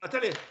I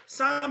tell you,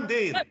 Sam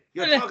Dean,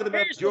 you're talking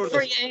about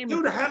journalists.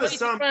 Who the hell is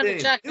Sam Dean?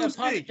 Who's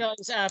he?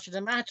 After the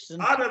match.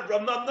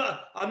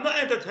 I'm not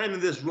entertaining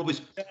this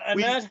rubbish.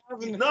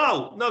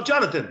 No,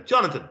 Jonathan.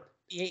 Jonathan,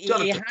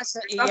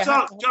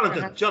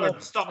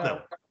 stop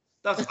now.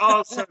 That's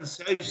all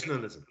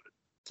sensationalism.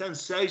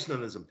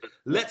 Sensationalism.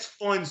 Let's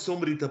find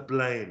somebody to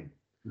blame.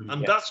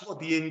 And that's what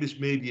the English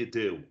media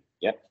do.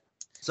 Yep.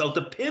 So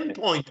to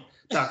pinpoint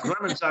that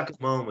Granit Xhaka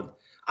moment,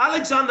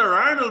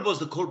 Alexander-Arnold was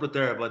the culprit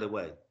there, by the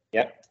way.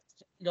 Yep.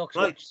 Look,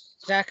 right.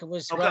 Xhaka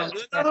was wrong.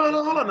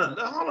 No, hold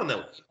on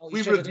now.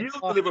 We reviewed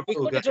the Liverpool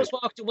game. We could have just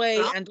walked away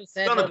and just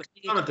said,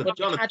 Jonathan,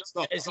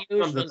 stop. As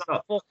usual,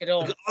 fuck it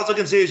up. All I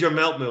can see is your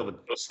mouth moving.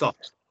 Stop.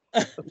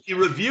 You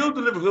reviewed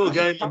the Liverpool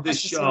game on this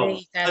show.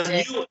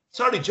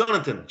 Sorry,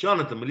 Jonathan,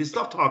 will you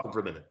stop talking for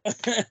a minute?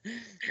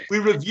 We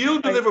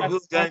reviewed the Liverpool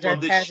game on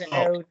this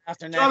show.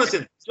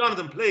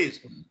 Jonathan,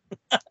 please.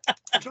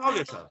 Control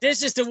yourself.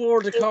 This is the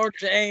word according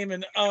to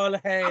Eamonn. All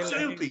hail.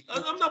 Absolutely.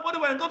 I'm not, by the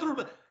way, I'm going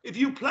to. If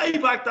you play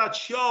back that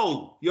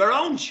show, your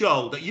own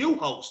show that you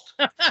host.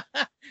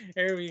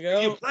 Here we go.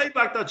 If you play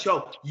back that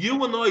show,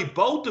 you and I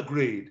both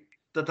agreed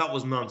that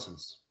was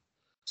nonsense.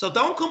 So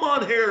don't come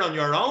on here on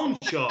your own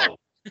show.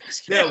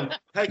 Now,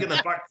 taking a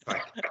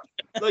backtrack.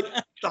 Like,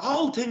 the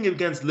whole thing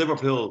against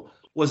Liverpool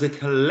was a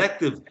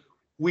collective.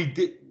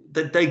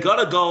 They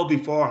got a goal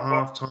before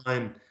half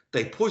time.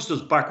 They pushed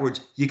us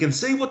backwards. You can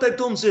see what they've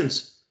done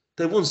since.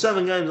 They've won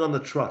 7 games on the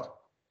trot.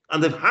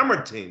 And they've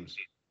hammered teams.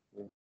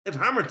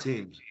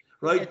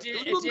 Right?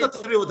 Nothing got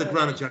to do with the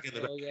Granite Jacket.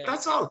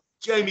 That's all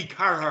Jamie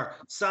Carragher,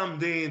 Sam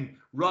Dean,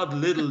 Rod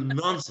Little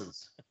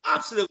nonsense.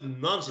 Absolute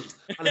nonsense.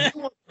 And if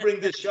you want to bring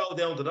this show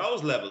down to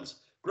those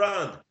levels,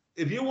 grand.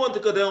 If you want to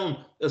go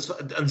down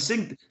and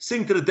sink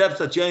to the depths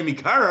that Jamie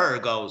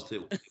Carragher goes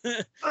to,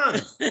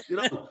 man,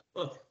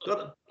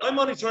 I'm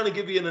only trying to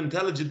give you an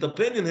intelligent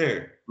opinion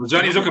here. Well,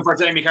 Johnny's looking for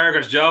Jamie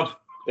Carragher's job.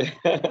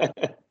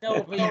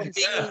 No, but you can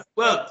see,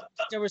 well,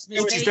 there was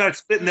once you start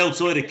spitting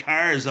outside of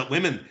cars at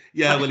women,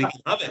 well, he can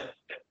have it.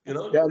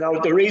 Yeah,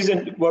 no, the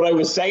reason, what I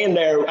was saying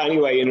there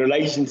anyway, in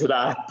relation to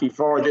that,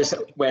 before this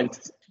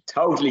went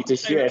totally to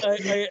shit.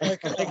 I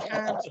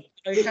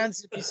can't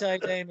sit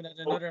beside Eamonn at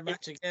another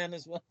match again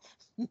as well.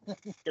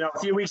 A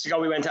few weeks ago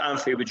we went to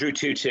Anfield, we drew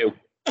 2-2.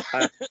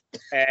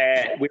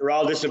 We were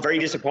all very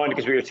disappointed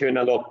because we were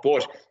 2-0 up,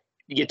 but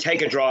you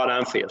take a draw at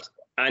Anfield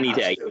any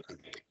day.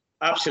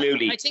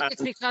 Absolutely. I think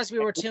it's because we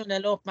were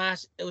 2-0 up,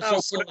 Matt. It was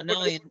just so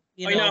annoying.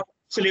 I know,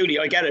 absolutely,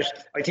 I get it.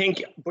 I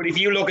think, but if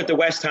you look at the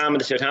West Ham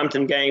and the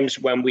Southampton games,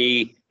 when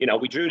we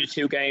drew the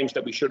 2 games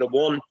that we should have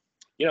won,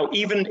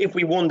 even if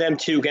we won them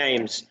 2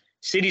 games,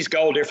 City's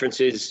goal difference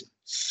is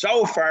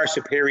so far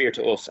superior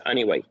to us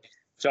anyway.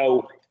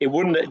 So it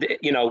wouldn't,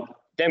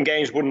 them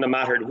games wouldn't have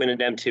mattered winning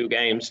them 2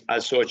 games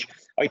as such.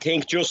 I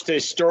think just to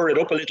stir it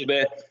up a little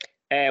bit,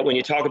 when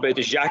you talk about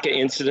the Xhaka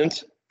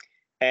incident,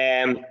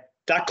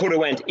 that could have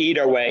went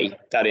either way,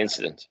 that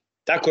incident.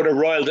 That could have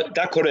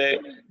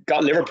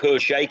got Liverpool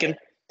shaken,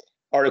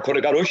 or it could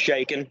have got us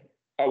shaken,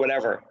 or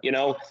whatever.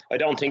 I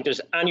don't think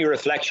there's any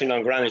reflection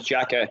on Granit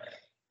Xhaka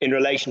in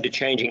relation to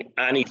changing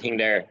anything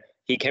there.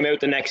 He came out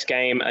the next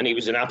game and he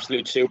was an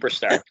absolute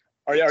superstar.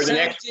 Or the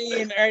next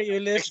team, are you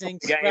listening?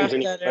 I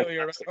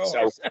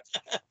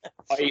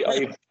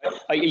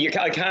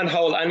can't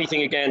hold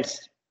anything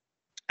against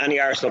any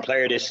Arsenal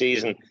player this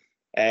season.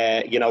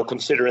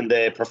 Considering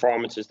the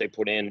performances they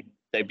put in,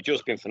 they've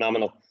just been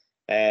phenomenal.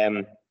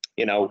 Ramsdale,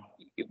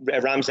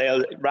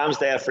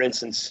 for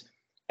instance,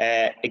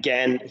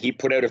 again, he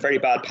put out a very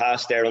bad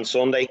pass there on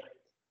Sunday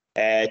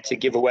to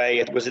give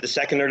away. Was it the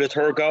second or the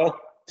third goal?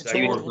 The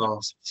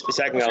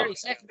second goal.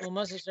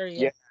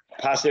 Yeah,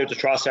 passed out to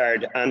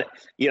Trossard, and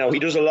he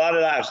does a lot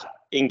of that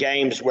in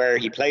games where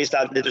he plays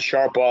that little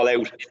short ball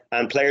out,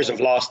 and players have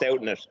lost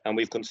out in it, and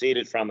we've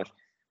conceded from it.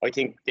 I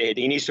think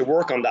he needs to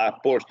work on that,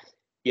 but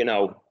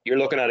you're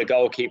looking at a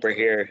goalkeeper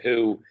here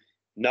who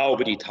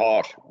nobody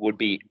thought would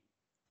be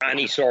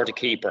any sort of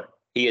keeper.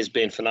 He has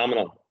been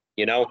phenomenal.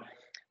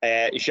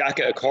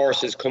 Xhaka, of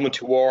course, is coming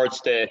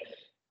towards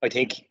I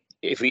think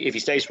if he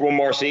stays for one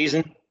more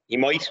season, he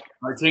might.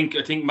 I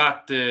think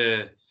Matt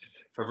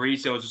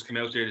Fabrizio just came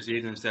out there this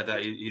evening and said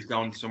that he's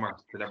going this summer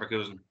to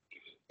Leverkusen.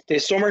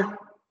 This summer?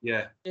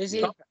 Yeah. Is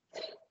he? All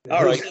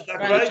right.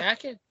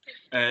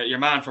 Your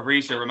man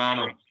Fabrizio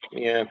Romano.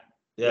 Yeah.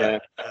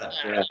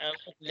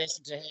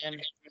 Listen to him.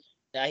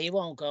 Yeah, he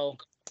won't go.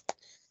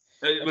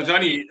 Well,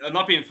 Johnny, I'm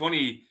not being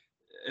funny.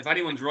 If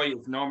anyone's right,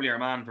 it's normally our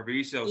man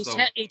Fabrizio.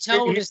 He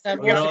told us that.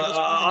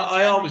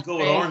 I always go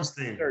with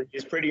Ornstein.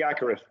 He's pretty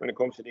accurate when it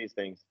comes to these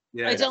things.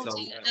 Yeah,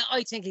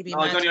 I think he'd be.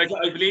 Johnny, I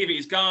believe it.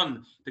 He's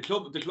gone. The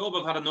club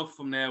have had enough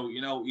from now.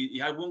 He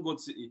had one good.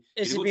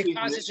 Is it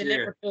because it's a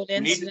Liverpool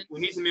incident?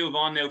 We need to move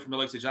on now from the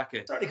likes of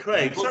Xhaka. Sorry,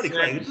 Craig.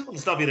 I just want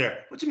to stop you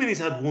there. What do you mean he's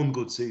had one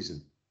good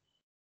season?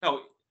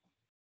 No.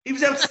 He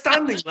was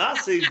outstanding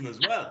last season as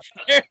well.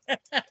 I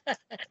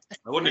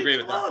wouldn't agree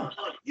with that.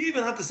 You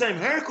even had the same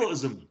haircut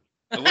as him.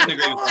 I wouldn't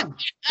agree with that.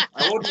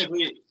 I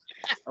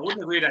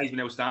wouldn't agree that he's been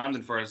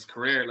outstanding for his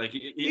career. Like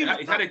he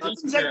had a good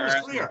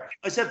career.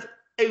 I said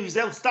he was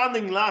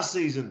outstanding last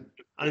season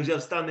and he was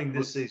outstanding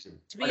this season.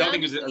 I don't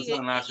think he was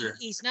outstanding last year.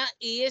 He's not.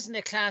 He isn't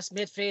a class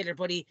midfielder,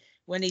 but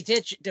when he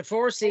did the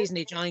first season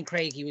he joined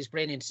Craig, he was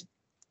brilliant.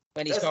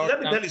 When he scored. Let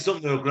me tell you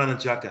something about Granit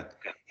Xhaka.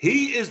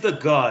 He is the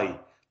guy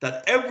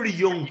that every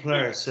young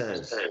player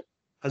says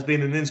has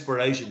been an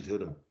inspiration to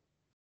them.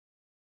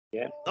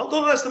 Yeah. Don't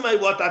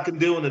underestimate what that can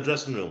do in the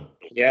dressing room.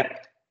 Yeah.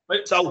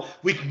 Right? So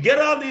we can get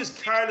all these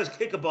careless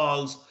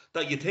kickaballs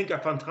that you think are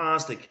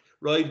fantastic,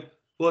 right?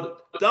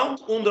 But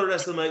don't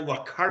underestimate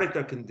what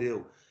character can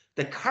do.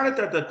 The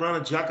character that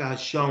Granit Xhaka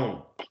has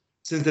shown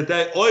since the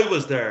day I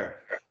was there,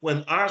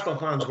 when Arsenal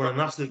fans were an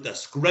absolute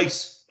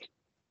disgrace,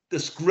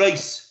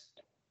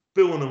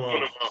 booing him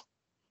off.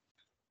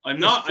 I'm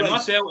not there. I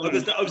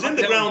was in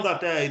the ground that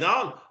day.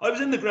 No, I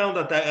was in the ground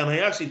that day, and I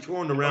actually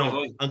turned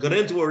around and got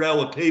into a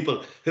row with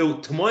people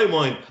who, to my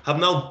mind, have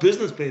no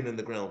business being in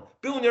the ground.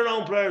 Booing your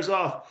own players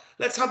off.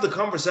 Let's have the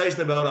conversation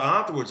about it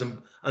afterwards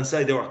and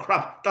say they were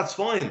crap. That's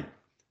fine.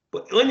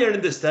 But when you're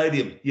in the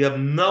stadium, you have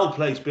no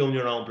place booing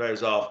your own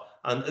players off.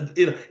 And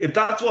if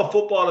that's what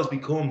football has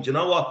become, do you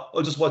know what?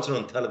 I'll just watch it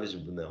on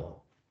television from now on.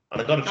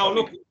 And I got to tell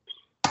you.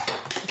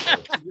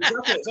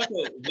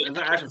 It's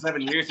Arsenal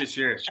 7 years this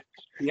year.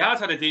 He has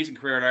had a decent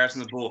career at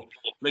Arsenal,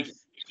 but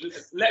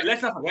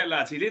let's not forget,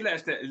 lads. He did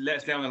let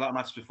us down a lot of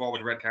matches before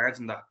with the red cards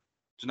and that.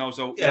 You know,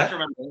 so you have to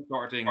remember those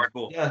sort of things.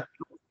 But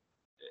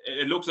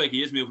it looks like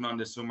he is moving on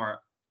this summer.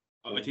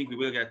 I think we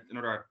will get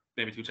another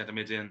maybe 2 centre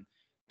mids in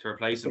to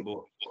replace him.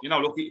 But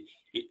look, he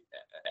if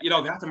you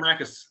have to mark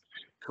his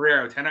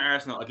career out 10 at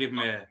Arsenal, I'll give him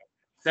a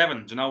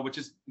 7. Which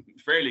is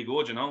fairly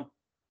good.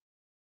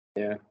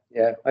 Yeah.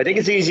 I think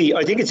it's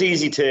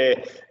easy to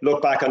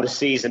look back on the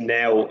season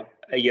now.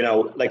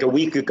 Like a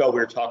week ago, we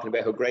were talking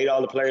about how great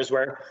all the players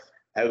were,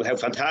 how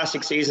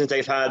fantastic seasons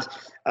they've had,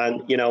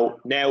 and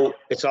now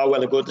it's all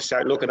well and good to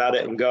start looking at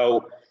it and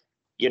go,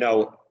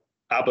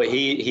 but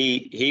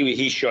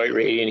he's shite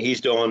really, and he's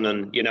done,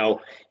 and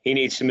he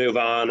needs to move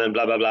on, and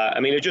blah blah blah.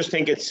 I mean, I just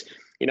think it's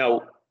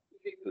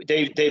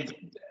they've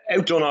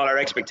outdone all our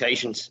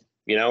expectations,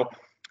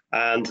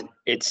 and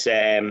it's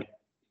throwing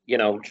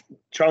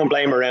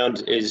blame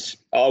around is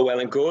all well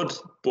and good,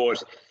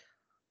 but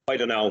I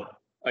don't know.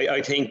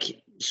 I think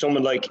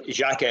someone like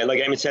Xhaka, like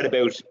Eamonn said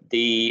about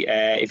the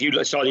if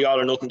you saw the All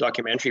or Nothing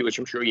documentary, which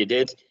I'm sure you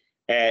did,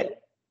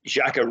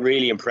 Xhaka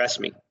really impressed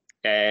me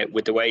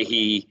with the way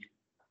he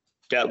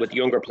dealt with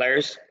younger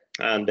players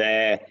and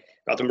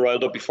got them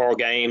riled up before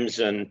games,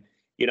 and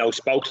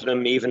spoke to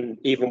them even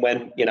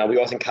when he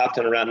wasn't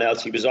captain or anything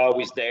else. He was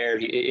always there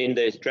in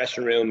the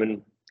dressing room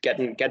and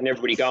getting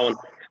everybody going.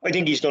 I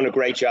think he's done a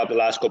great job the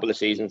last couple of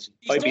seasons.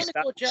 He's done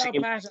a good job,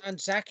 Matt, on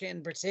Xhaka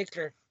in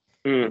particular.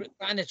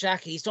 Granted,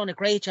 Xhaka, he's done a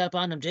great job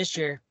on him this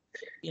year,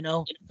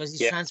 because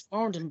he's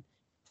transformed him.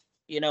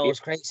 As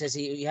Craig says,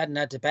 he hadn't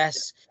had the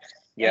best.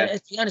 Yeah.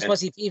 To be honest,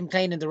 was he even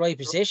playing in the right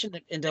position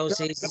in those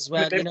seasons as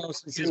well?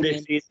 Since he's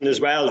been season as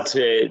well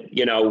to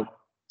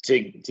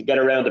get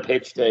around the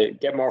pitch, to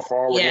get more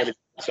forward. Yeah.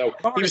 So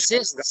he was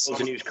assists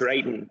and he was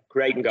creating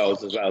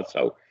goals as well.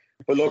 So,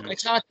 but look, I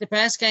thought the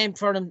best game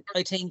for him,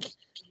 I think,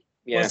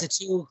 was the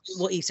two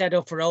what he set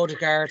up for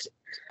Odegaard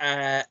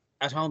at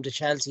home to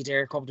Chelsea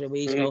there a couple of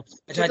weeks ago.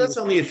 That's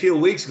only a few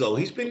weeks ago.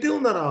 He's been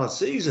doing that all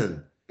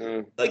season.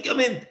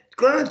 Granit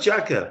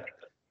Xhaka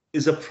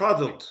is a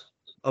product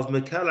of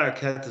Mikel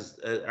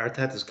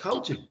Arteta's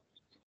coaching.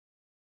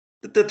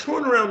 The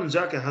turnaround in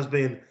Xhaka has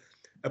been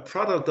a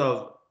product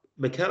of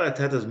Mikel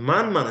Arteta's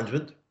man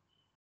management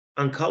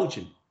and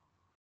coaching,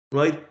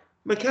 right?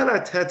 Mikel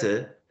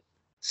Arteta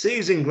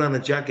sees in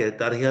Granit Xhaka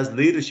that he has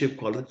leadership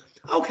qualities.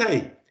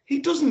 Okay, he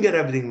doesn't get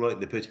everything right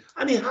in the pitch,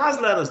 and he has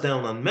let us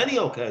down on many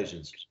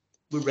occasions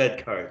with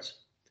red cards.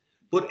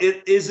 But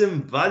it is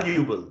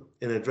invaluable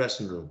in a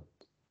dressing room.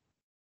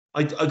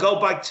 I go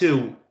back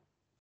to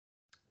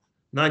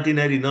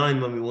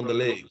 1989 when we won the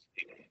league,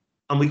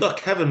 and we got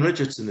Kevin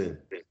Richardson in,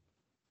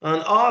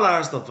 and all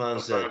Arsenal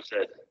fans said,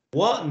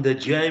 "What in the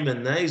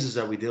Jamin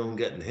Nazes are we doing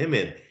getting him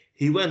in?"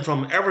 He went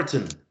from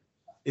Everton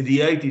in the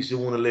 80s who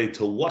won a league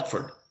to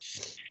Watford,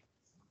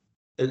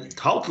 a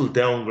total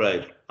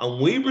downgrade,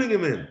 and we bring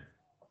him in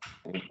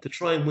to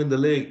try and win the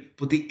league.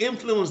 But the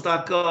influence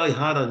that guy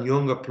had on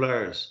younger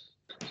players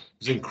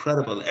was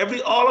incredible.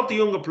 All of the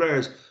younger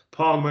players,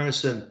 Paul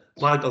Merson,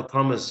 Michael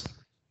Thomas,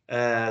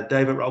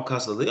 David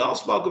Rocastle, they all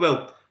spoke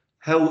about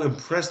how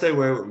impressed they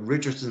were with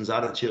Richardson's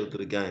attitude to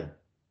the game.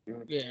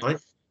 Yeah. Right?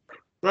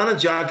 Granit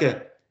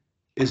Xhaka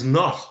is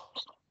not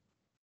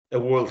a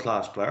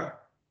world-class player,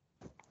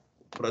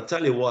 but I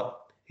tell you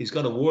what, he's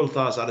got a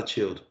world-class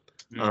attitude,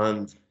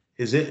 and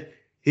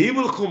he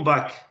will come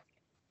back.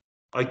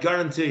 I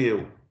guarantee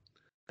you.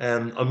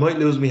 I might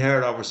lose my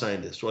hair over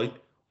saying this, right?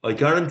 I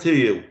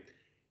guarantee you,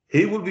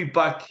 he will be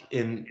back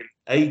in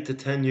 8 to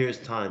 10 years'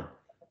 time,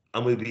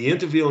 and we'll be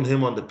interviewing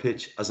him on the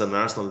pitch as an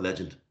Arsenal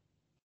legend.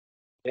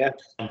 Yeah,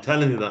 I'm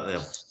telling you that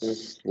now.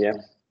 Yeah.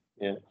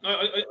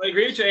 I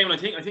agree with you,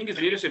 Eamonn. I think his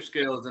leadership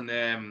skills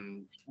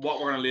and what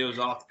we're going to lose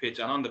off the pitch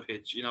and on the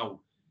pitch,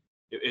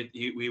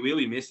 we will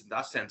be missed in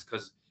that sense,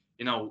 because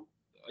I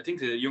think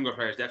the younger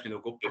players definitely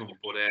look up to him,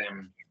 but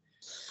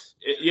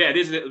it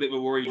is a little bit of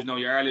a worry.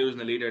 You are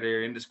losing a leader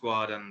there in the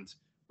squad, and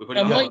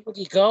why would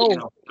he go?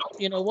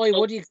 Why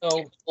would he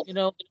go?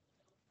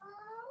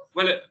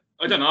 Well,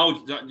 I don't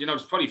know.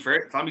 There's probably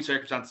family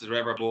circumstances or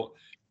whatever, but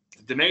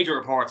the major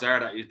reports are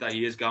that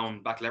he is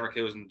going back to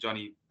Leverkusen.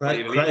 Johnny,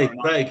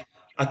 Craig,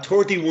 at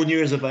 31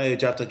 years of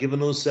age, after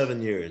giving us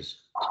 7 years,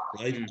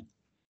 right?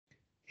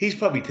 He's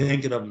probably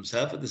thinking of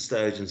himself at this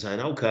stage and saying,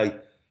 "Okay,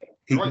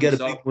 he can get a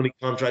big money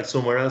contract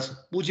somewhere else."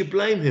 Would you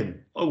blame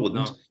him? I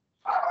wouldn't.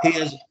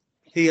 No.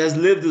 He has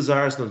lived his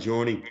Arsenal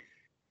journey.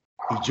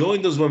 He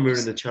joined us when we were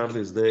in the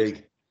Champions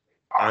League,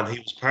 and he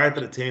was part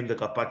of the team that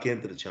got back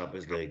into the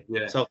Champions League.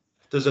 Yeah. So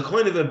there's a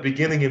kind of a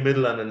beginning, a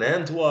middle, and an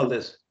end to all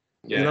this.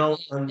 Yeah.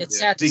 And it's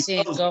sad to see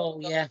him go.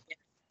 Yeah.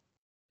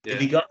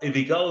 If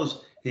he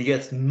goes, he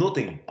gets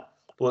nothing.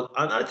 But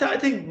I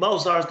think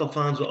most Arsenal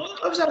fans.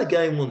 I was at a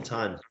game one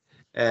time.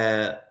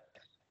 I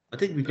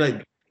think we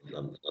played.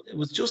 It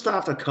was just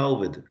after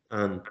COVID,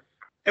 and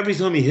every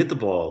time he hit the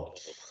ball,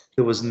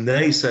 there was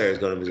naysayers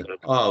going to be,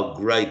 "Oh,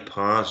 great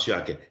pass,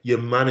 Xhaka. You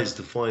managed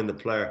to find the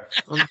player."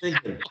 I'm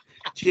thinking,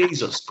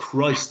 Jesus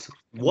Christ,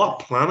 what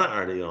planet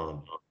are they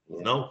on?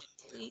 Yeah.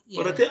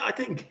 But I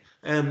think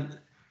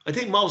I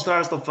think most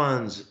Arsenal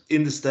fans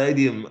in the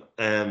stadium,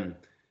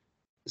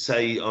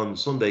 say on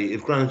Sunday,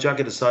 if Granit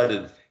Xhaka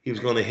decided he was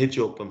going to hitch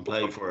up and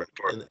play for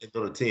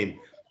another team,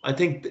 I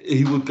think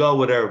he would go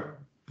with our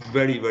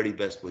very, very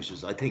best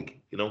wishes. I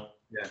think, Yeah.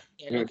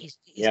 Yeah, look, he's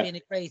been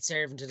a great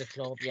servant to the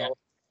club. Yeah,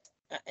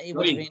 he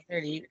would have been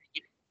really.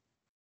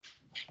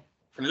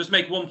 Can I just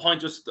make one point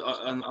just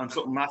on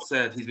something Matt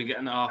said? He's been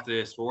getting it off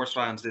the sports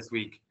fans this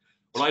week.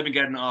 Well, I've been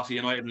getting it off the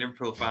United and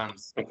Liverpool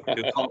fans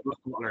who call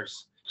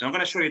bottlers. Now I'm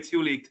going to show you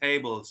 2 league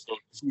tables to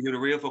see who the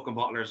real fucking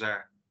bottlers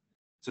are.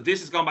 So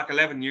this has gone back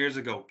 11 years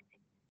ago.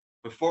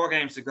 With 4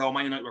 games to go,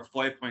 Man United were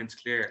 5 points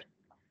clear.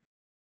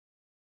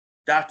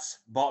 That's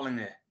bottling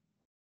it.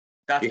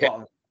 That's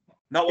bottling it.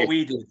 Not what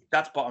we did.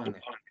 That's bottling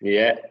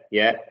it.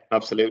 Yeah,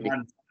 absolutely.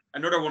 And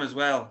another one as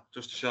well,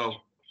 just to show.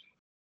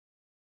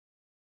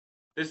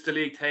 This is the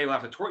league table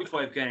after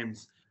 35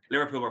 games.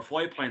 Liverpool were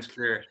 5 points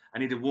clear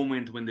and needed 1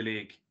 win to win the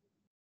league.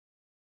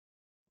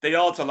 They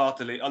also lost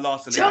the league.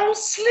 Don't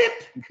slip.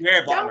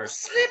 Don't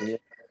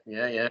slip.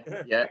 Yeah.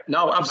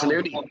 No,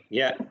 absolutely.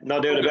 Yeah,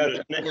 no doubt about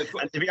it.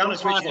 And to be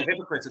honest with you,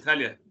 hypocrites, I tell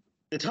you.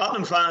 The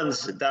Tottenham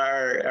fans that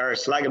are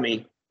slagging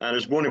me, and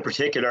there's one in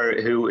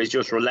particular who is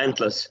just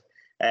relentless.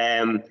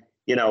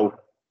 You know,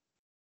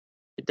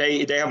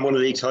 they haven't won a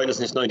league title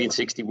since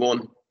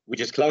 1961,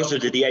 which is closer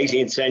to the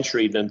 18th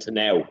century than to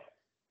now. Yeah.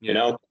 You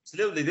know,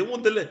 absolutely. They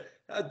won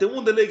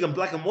the league in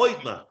black and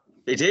white, man.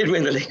 They did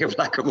win the league in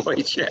black and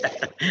white. Yeah,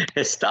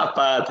 it's that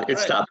bad.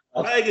 It's that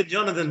bad. Craig and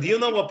Jonathan, do you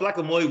know what black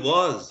and white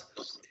was?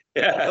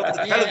 Yeah, that was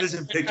the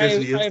television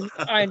pictures.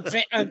 I'm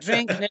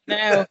drinking it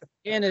now.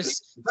 Guinness.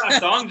 Is that a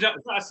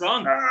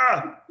song?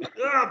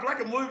 Yeah, black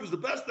and white was the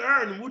best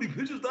there, and the Woody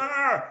pictures there.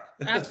 I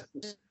have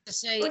to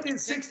say,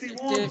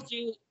 1961.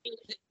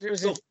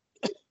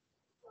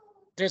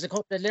 There's a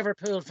couple of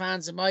Liverpool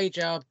fans in my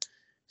job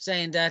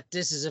saying that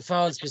this is a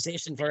false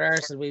position for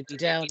Arsenal. We'll be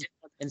down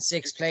in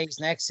 6th place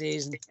next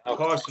season. Of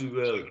course we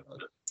will.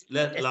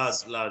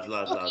 Lads.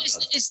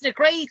 Isn't it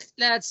great,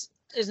 lads?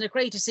 Isn't it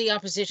great to see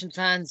opposition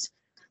fans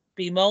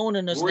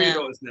bemoaning us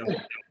now?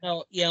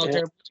 No, you know,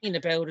 they're worrying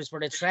about us.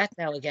 We're a threat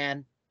now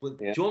again. Well,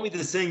 do you want me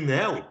to sing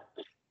now?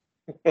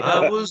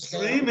 I was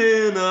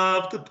dreaming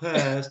of the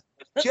past.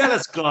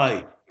 Jealous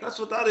guy. That's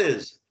what that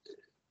is.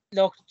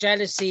 Look,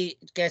 jealousy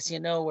gets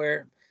you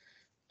nowhere.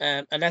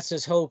 And let's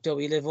just hope that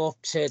we live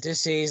up to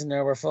this season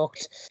or we're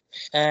fucked.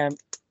 No,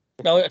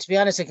 to be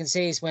honest, I can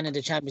see he's winning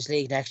the Champions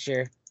League next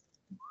year.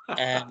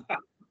 I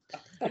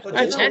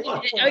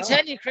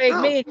tell you,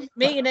 Craig,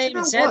 me and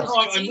Eamonn said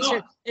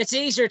it's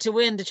easier to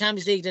win the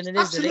Champions League than it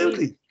is the league.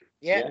 Absolutely.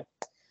 Yeah.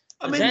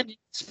 I mean,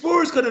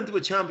 Spurs got into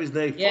a Champions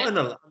League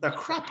final. And they're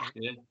crap.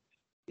 Yeah.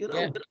 You know.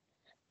 Yeah.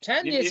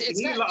 Tell you,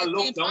 it's not a lot of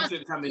luck, don't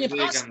it?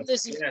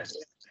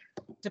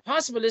 The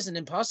possible isn't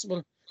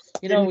impossible.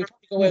 You know, we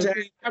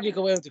probably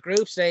go out the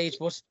group stage,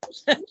 but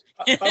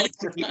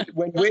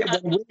when William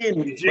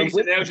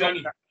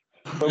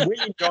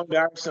joined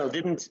Arsenal,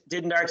 didn't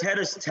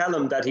Arteta tell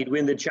him that he'd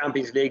win the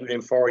Champions League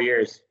within 4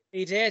 years?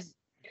 He did.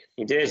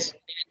 Yeah.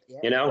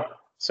 You know,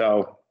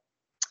 so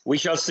we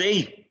shall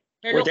see.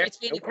 Here, look, it's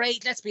been a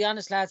great. Let's be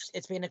honest, lads.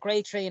 It's been a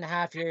great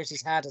 3.5 years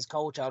he's had as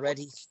coach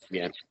already.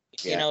 Yeah.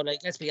 You know, like,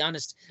 let's be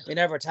honest. We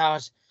never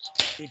thought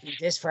we'd be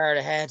this far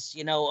ahead.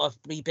 You know, of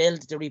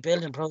the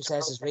rebuilding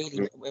process is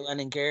really well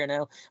in gear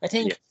now. I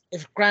think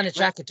if Granit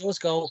Xhaka does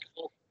go,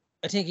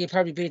 I think he'll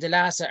probably be the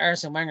last of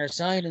Arsene Wenger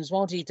signings,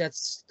 won't he?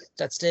 That's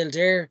still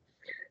there.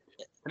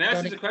 Can I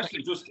ask you the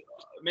question? Just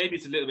maybe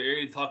it's a little bit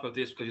early to talk about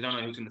this because you don't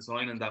know who's going to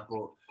sign and that,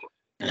 but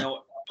you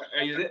know,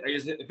 are you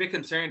a bit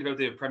concerned about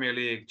the Premier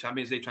League,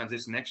 Champions League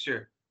transition next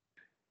year?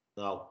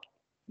 No.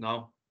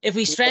 If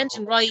we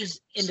strengthen right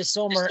in the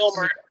summer,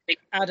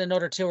 add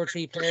another 2 or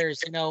 3 players,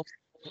 you know,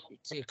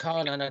 to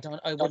call on, I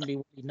wouldn't be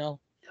worried, no.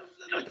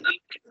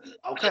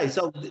 Okay,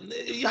 so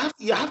you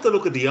have to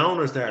look at the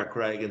owners there,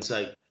 Craig, and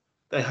say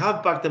they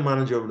have backed the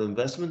manager with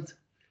investment.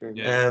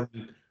 Yeah.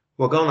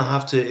 We're going to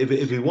have to,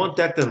 if we want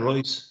Declan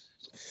Rice,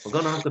 we're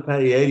going to have to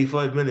pay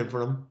 85 million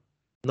for him,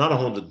 not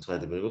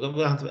 120 million. We're going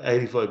to have to pay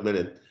 85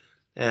 million,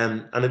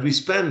 and if we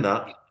spend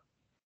that,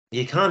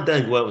 you can't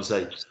then go out and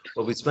say,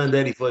 well, we spend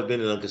 85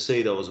 million on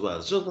Casado as well.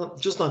 It's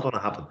just not going to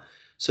happen.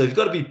 So you've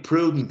got to be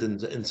prudent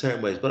in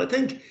certain ways. But I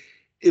think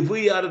if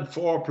we added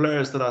 4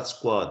 players to that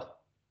squad,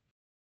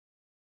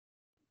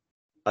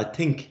 I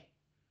think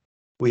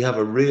we have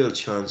a real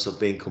chance of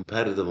being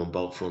competitive on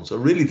both fronts. I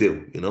really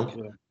do, you know.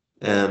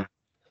 Yeah.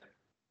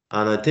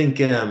 And I think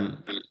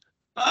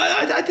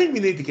I think we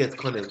need to get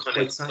kind of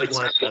quite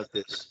sanguine about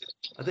this.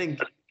 I think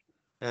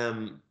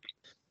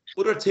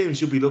other teams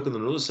should be looking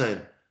at us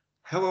saying,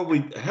 how are we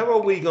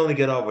going to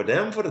get over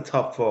them for the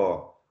top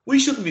 4? We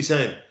shouldn't be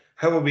saying,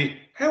 how are we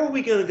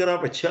going to get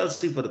over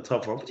Chelsea for the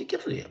top 4? Would you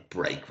give me a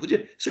break? Would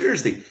you?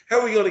 Seriously, how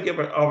are we going to get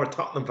over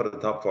Tottenham for the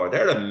top 4?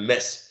 They're a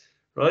mess,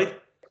 right?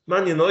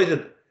 Man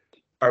United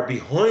are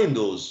behind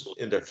us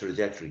in their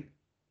trajectory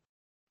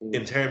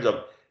in terms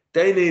of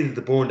they needed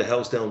to burn the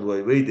house down the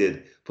way we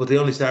did, but they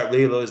only started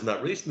realising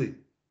that recently.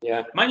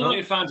 Yeah. Man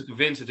United fans are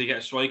convinced that they get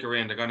a striker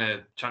in, they're going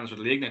to challenge for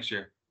the league next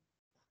year.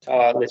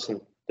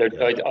 Listen,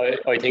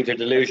 I think they're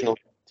delusional,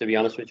 to be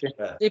honest with you.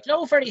 They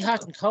blow very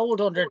hot and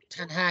cold under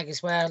Ten Hag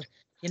as well.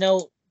 You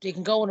know, they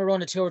can go on a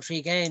run of 2 or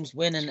 3 games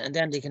winning, and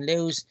then they can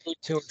lose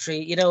 2 or 3.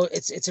 You know,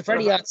 it's a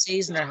very odd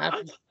season they're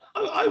having.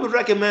 I would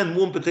recommend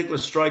one particular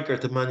striker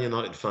to Man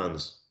United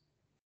fans.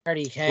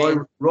 Harry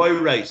Kane. Roy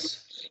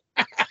Rice.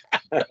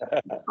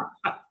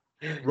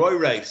 Roy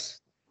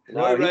Rice.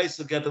 Roy Rice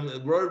will get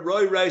them.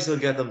 Roy Rice will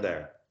get them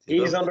there.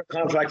 He's under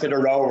contract to the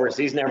Rovers.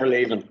 He's never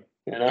leaving.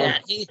 You know?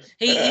 Yeah,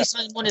 he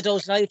signed one of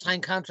those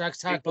lifetime contracts.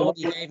 Todd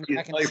Bowley gave him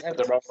back in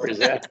the Rovers,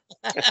 yeah.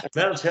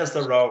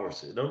 Manchester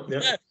Rovers, you know.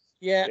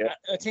 Yeah.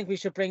 I think we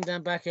should bring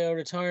them back out of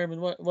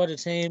retirement. What a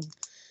team!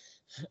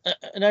 I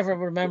never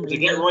remember. To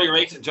get Roy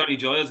Rice and Johnny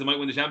Giles, they might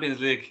win the Champions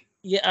League.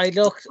 Yeah, I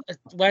looked.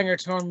 Wenger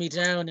turned me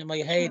down in my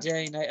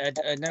heyday, and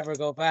I'd never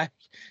go back.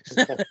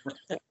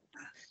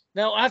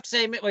 Now I have to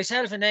say,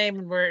 myself and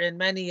Eamonn were in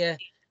many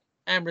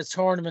Emirates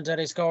tournament that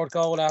I scored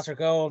goal after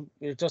goal.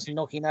 We were just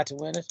lucky not to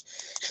win it.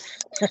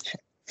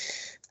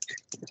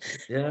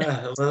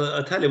 Yeah, well,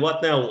 I'll tell you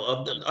what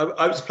now.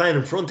 I was playing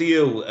in front of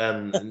you,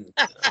 and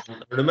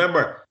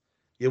remember,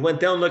 you went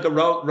down like a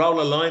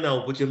roller line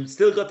out, but you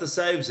still got the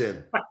saves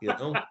in, you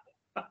know.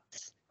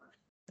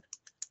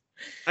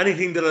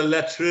 Anything that I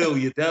let through,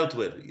 you dealt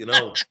with, you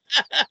know.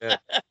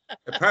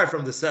 Apart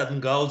from the 7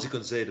 goals you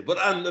conceded, but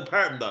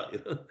apart from that,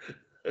 you know.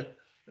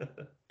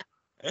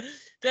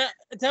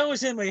 That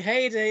was in my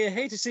heyday. I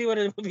hate to see what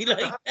it would be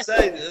like. I have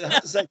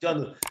to say,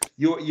 Jonathan,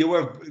 you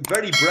were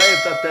very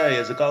brave that day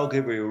as a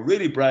goalkeeper. You were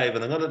really brave,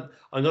 and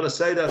I'm gonna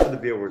say that to the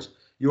viewers.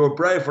 You were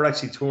brave for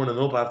actually turning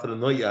up after the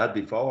night you had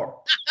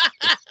before.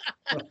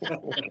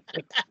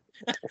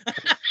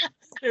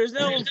 There's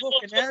no one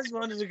fucking else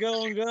wanted to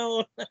go and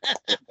go.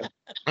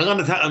 I'm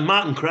gonna tell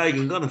Matt and Craig.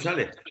 I'm gonna tell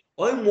you.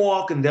 I'm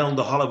walking down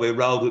the Holloway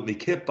Road with my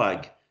kit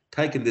bag,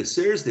 taking this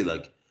seriously.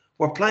 Like,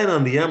 we're playing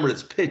on the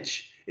Emirates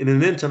pitch in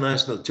an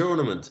international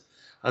tournament,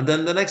 and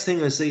then the next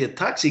thing I see, a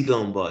taxi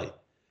going by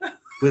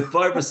with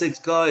 5 or 6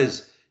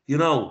 guys. You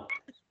know,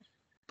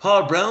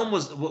 Paul Brown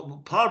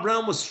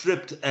was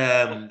stripped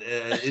in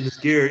his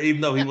gear,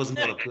 even though he wasn't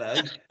going to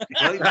play.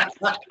 Right?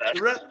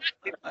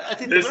 I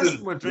think the rest of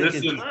them were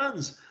drinking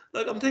cans.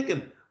 Like, I'm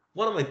thinking,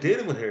 what am I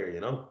dealing with here? You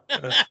know?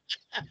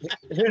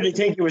 Who did he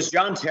think it was?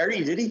 John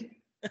Terry? Did he?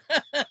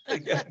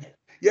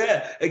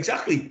 Yeah,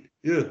 exactly.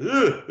 Yeah,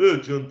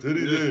 John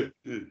Terry.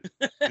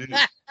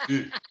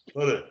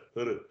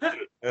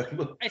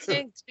 I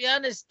think, to be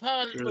honest,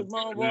 Paul was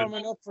more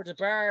warming up for the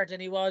bar than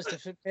he was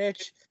the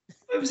pitch.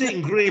 I was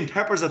eating green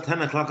peppers at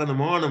 10 o'clock in the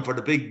morning for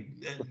the big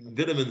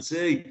vitamin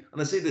C,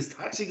 and I see this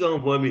taxi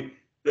going by me.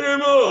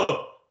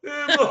 Emo!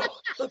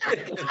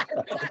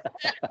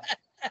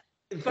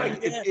 In fact,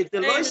 if the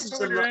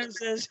licensing laws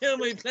says, "Who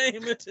am I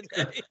playing with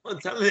today?" I'm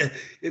telling you,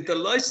 if the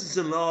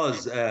licensing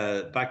laws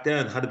back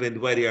then had been the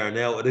way they are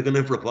now, they're going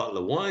in for a bottle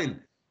of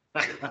wine.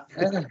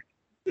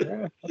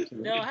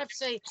 No, I have to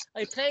say,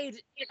 I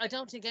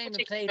don't think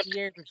Eamonn played the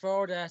year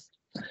before that.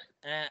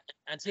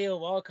 Until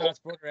Walcott's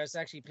brother was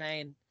actually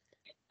playing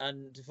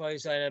on the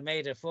 5 side. I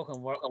made a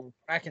fucking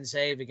cracking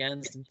save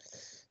against him.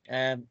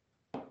 I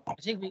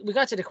think we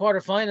got to the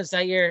quarterfinals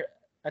that year.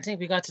 I think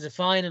we got to the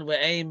final with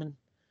Eamonn.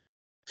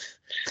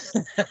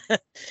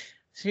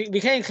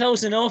 We came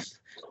close enough.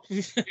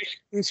 We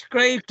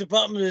scraped the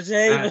bottom of the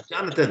table.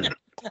 Jonathan,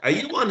 are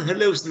you on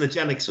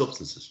hallucinogenic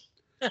substances?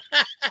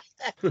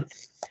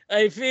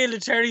 I feel the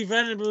Terry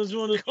Venables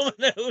one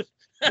coming out.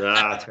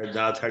 Nah,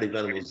 Terry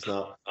Venables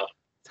not.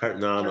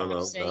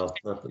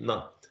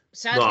 No.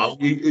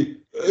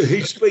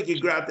 He's speaking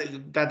about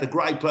the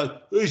great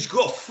player. He's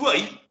got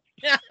feet.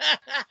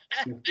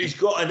 He's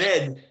got an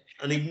head,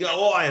 and he can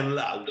go high and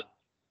low.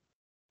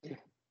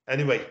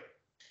 Anyway,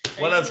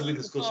 what else are we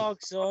discussing?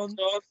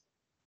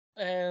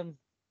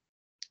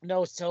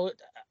 No, so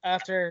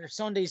after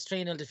Sunday's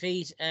 3-0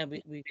 defeat,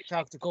 we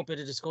talked a good bit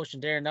of discussion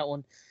there in that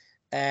one.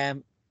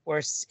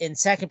 We're in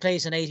second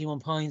place on 81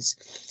 points,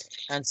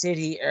 and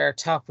City are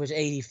top with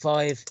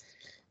 85.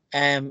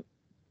 The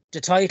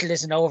title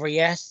isn't over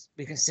yet.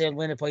 We can still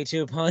win it by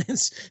 2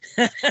 points.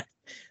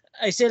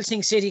 I still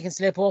think City can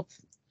slip up.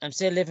 I'm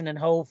still living in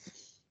hope.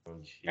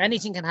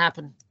 Anything can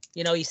happen.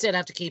 You know, you still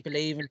have to keep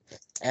believing.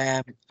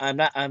 I'm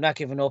not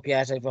giving up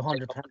yet. I have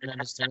 100% on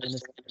this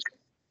tournament.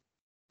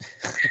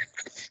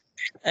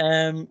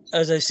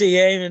 As I see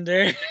Eamonn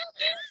there,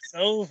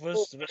 so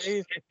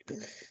frustrated.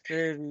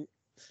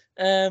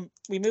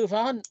 We move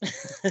on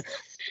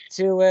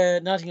to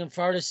Nottingham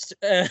Forest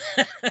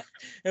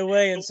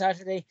away on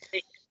Saturday,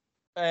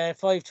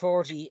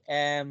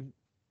 5:30.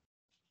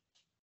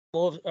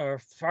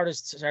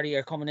 Forest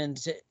are coming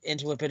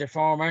into a bit of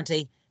form, aren't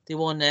they? They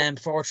won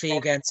 4-3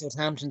 against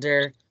Southampton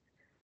there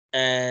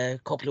a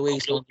couple of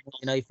weeks on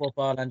Monday Night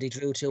Football, and they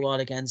drew 2-2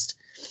 against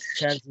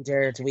Chelsea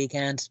there at the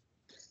weekend.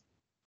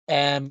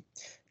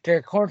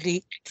 They're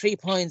currently 3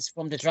 points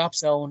from the drop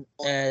zone.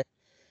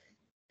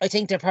 I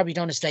think they're probably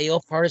going to stay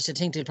up first. I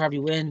think they'll probably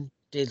win.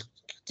 They'll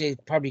they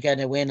probably get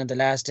a win on the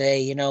last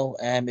day,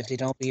 if they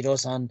don't beat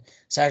us on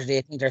Saturday.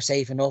 I think they're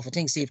safe enough. I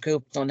think Steve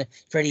Coop's done a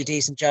pretty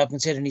decent job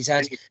considering he's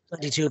had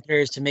 22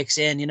 players to mix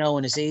in, in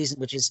a season,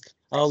 which is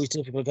always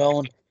difficult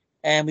going.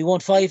 And we won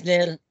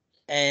 5-0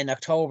 in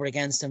October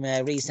against them.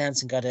 Reece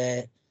Henson got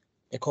a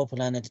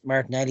couple and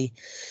Martinelli.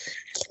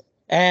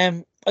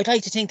 I'd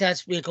like to think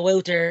that we'll go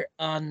out there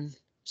on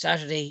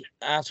Saturday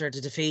after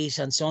the defeat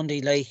on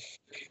Sunday, like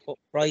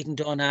Brighton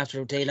done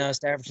after they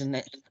lost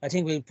Everton. I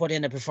think we'll put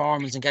in a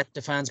performance and get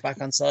the fans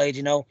back on side.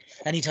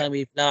 Anytime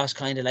we've lost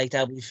kind of like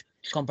that, we've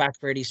come back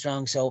pretty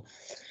strong. So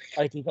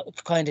I think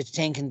kind of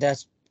thinking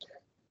that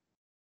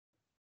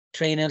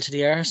 3-0 to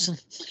the Arsenal.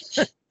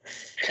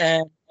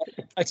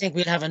 I think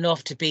we'll have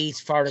enough to beat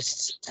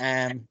Forest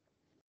and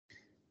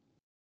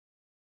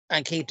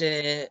keep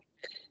the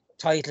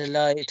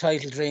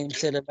title dream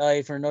still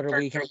alive for another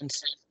weekend.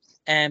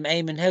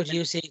 Eamon, how do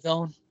you see it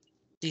going?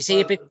 Do you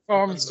see a big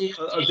performance?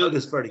 I'll do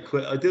this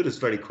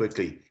very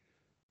quickly.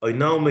 I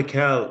know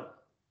Mikel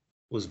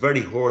was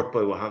very hurt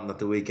by what happened at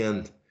the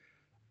weekend.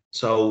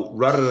 So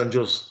rather than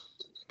just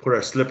put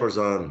our slippers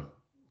on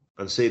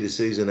and see the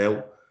season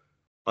out,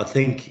 I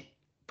think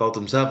both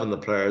himself and the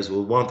players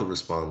will want to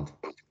respond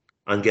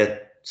and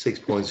get 6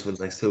 points for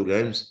the next 2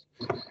 games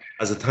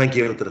as a thank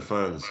you to the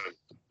fans.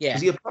 Yeah.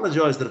 Because he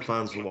apologised to the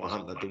fans for what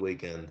happened at the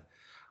weekend.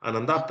 And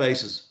on that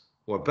basis,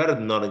 we're better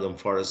than Nottingham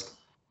Forest,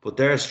 but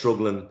they're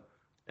struggling.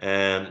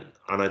 And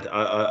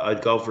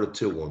I'd go for a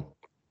 2-1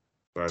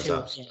 for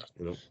ourselves.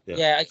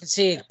 Yeah, I can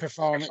see it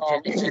performing.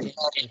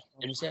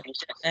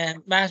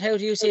 Matt, how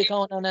do you see it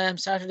going on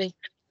Saturday?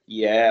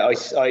 Yeah,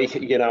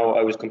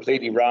 I was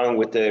completely wrong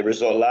with the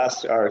result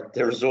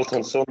the result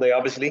on Sunday,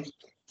 obviously.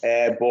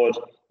 But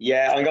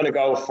yeah, I'm going to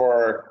go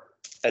for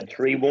a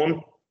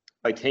 3-1.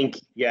 I think,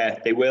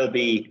 they will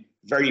be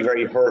very,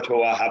 very hurt to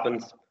what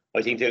happened.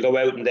 I think they'll go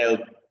out and they'll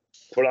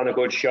put on a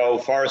good show.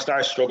 Forest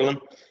are struggling,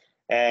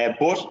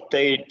 but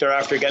they're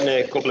after getting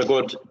a couple of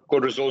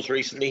good results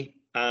recently,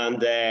 and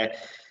they're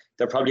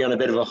probably on a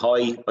bit of a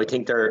high. I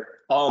think they're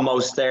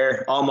almost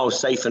there, almost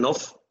safe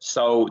enough.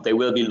 So they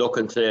will be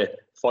looking to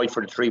fight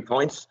for the 3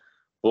 points,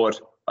 but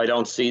I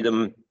don't see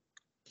them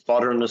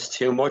bothering us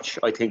too much.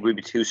 I think we'd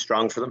be too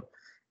strong for them.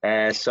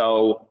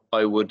 So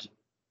I would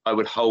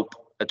hope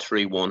a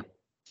 3-1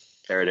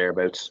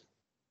 thereabouts.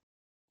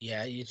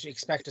 Yeah, you'd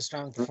expect a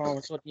strong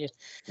performance, wouldn't you?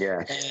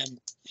 Yeah.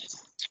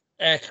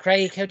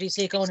 Craig, how do you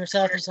see it going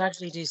yourself on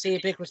Saturday? Do you see a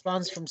big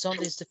response from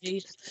Sunday's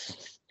defeat?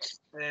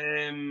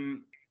 I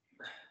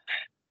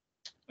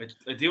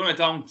do and I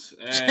don't.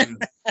 I think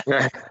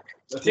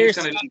it's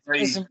going to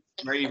be a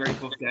very, very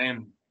tough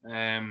game.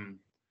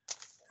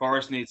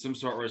 Forest needs some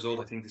sort of result,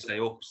 I think, to stay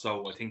up.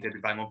 So I think they'd be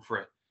bang up for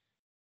it.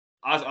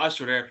 As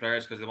for their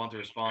players, because they want to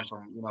respond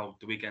from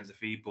the weekend's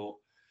defeat, but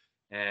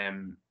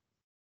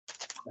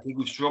I think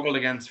we've struggled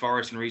against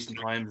Forest in recent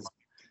times,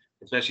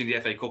 especially in the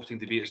FA Cup. I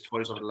think they beat us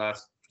twice over the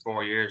last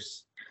 4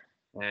 years,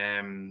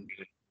 and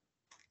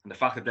the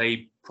fact that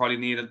they probably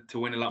needed to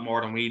win a lot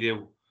more than we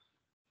do,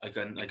 my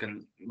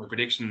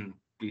prediction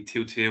be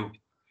 2-2.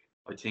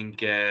 I think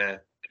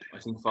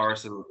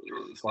Forest will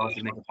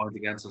make a point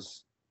against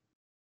us.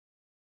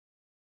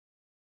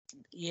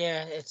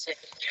 Yeah, it's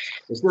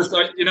just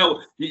like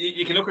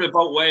you can look at it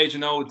both ways.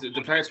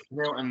 The players come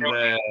out and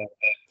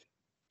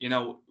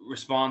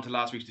respond to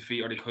last week's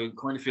defeat, or they kind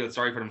of feel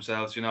sorry for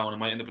themselves, and it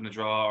might end up in a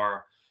draw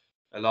or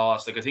a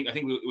loss. Like I think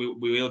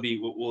we will be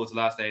Wolves'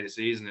 last day of the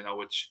season,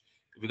 which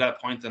if we got a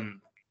point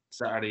on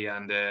Saturday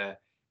and a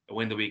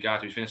win the week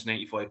after, we finished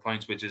 85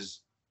 points, which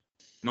is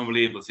an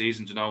unbelievable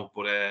season,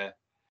 But I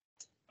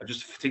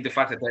just think the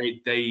fact that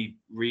they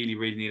really,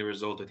 really need a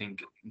result, I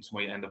think this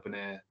might end up in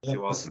a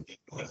 2-0.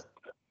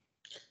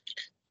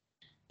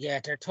 Yeah,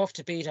 they're tough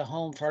to beat at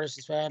home for us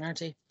as well, aren't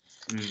they?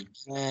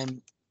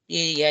 Mm.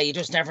 Yeah, you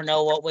just never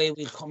know what way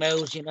we'll come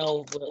out, but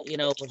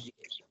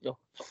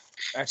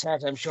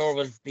Arteta, I'm sure,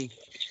 will be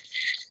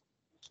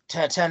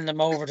telling them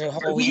over to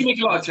how he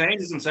make a lot of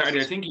changes on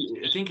Saturday. I think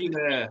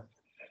he'll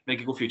make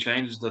a good few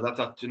changes.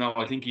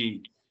 I think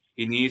he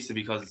needs to,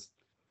 because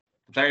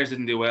the players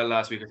didn't do well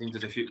last week. I think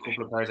there's a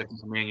couple of players that can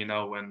come in,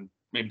 and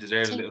maybe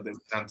deserve a little bit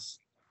of chance.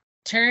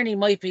 Tierney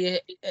might be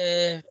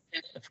a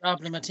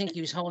problem. I think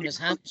he was holding his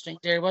hamstring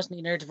there, wasn't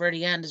he, near the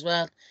very end as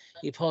well?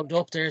 He pulled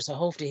up there, so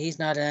hopefully he's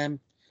not.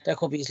 That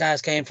could be his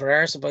last game for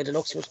Arsenal by the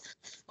looks of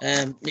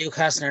it.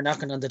 Newcastle are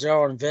knocking on the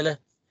door in Villa.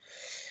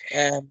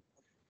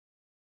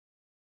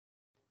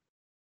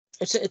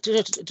 It's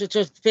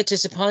a bit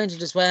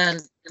disappointed as well.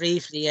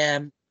 Briefly,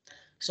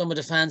 some of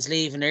the fans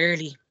leaving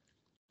early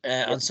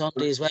on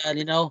Sunday as well.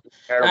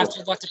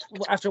 After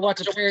what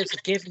the players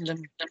have given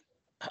them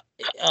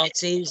all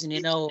season, I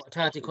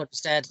thought they could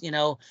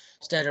have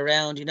stayed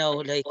around.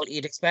 Like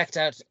you'd expect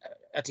that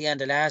at the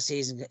end of last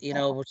season.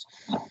 But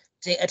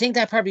I think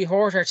that probably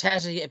hurt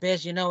Arteta a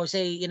bit.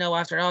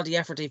 After all the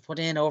effort they've put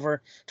in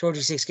over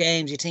 36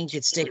 games, you think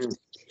you'd stick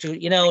to,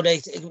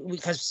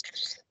 because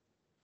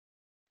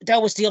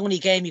that was the only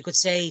game you could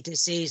say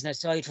this season,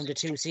 aside from the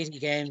 2 City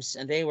games,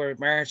 and they were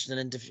marginal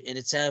in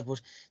itself.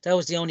 But that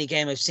was the only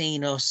game I've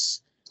seen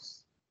us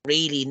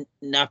really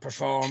not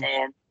perform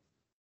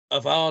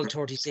of all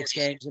 36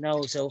 games, you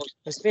know. So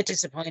it's a bit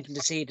disappointing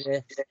to see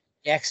the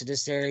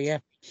exodus there, yeah.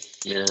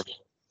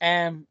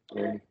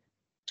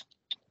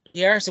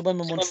 The Arsenal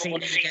women won 3-0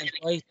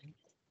 against Brighton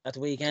at the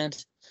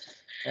weekend.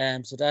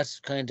 So that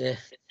kind of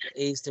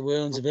eased the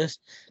wounds a bit.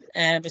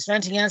 Is there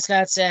anything else,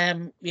 lads,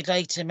 you'd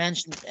like to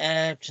mention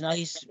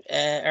tonight,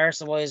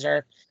 Arsenal-wise,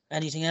 or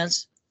anything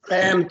else?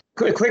 A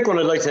quick one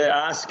I'd like to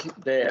ask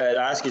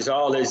is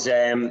all is,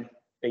 players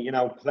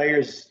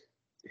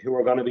who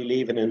are going to be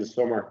leaving in the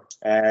summer.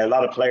 A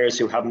lot of players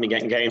who haven't been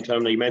getting game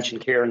time. You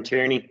mentioned Kieran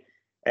Tierney.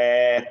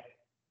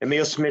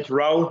 Emile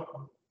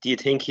Smith-Rowe, do you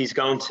think he's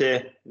going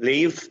to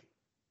leave?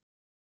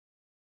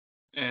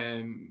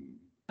 I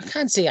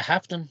can't see it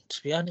happening,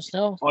 to be honest,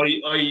 no.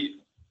 I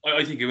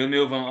think he will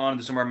move on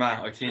the summer,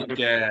 Matt. I think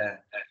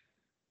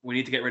we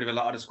need to get rid of a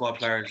lot of the squad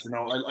players. You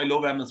know, I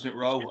love Eamonn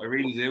Smith-Rowe. I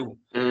really do.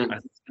 I think he's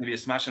going to be a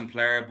smashing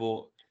player,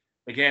 but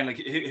again, like,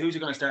 who's he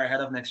going to start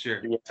ahead of next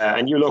year? Yeah,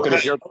 and you look at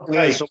it.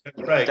 Right.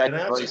 Can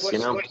I ask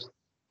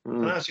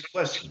you a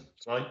question?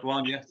 Right. Go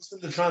on, yeah. Just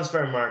in the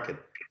transfer market,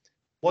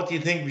 what do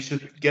you think we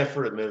should get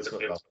for Emile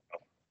Smith-Rowe?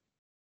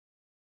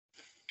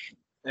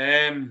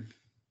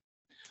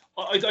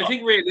 I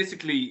think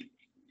realistically,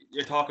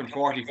 you're talking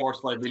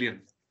 45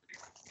 million.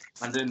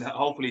 And then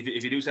hopefully,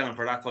 if you do sell him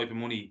for that type of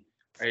money,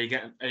 are you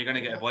going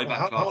to get a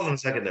buyback clause? Hold on a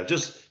second now.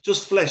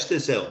 Just flesh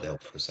this out now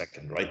for a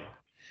second, right?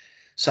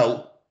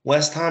 So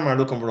West Ham are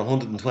looking for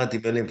 120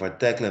 million for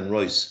Declan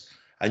Rice,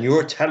 and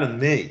you're telling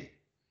me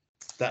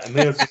that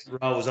Emile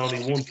Smith-Rowe is only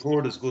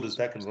 1/3 as good as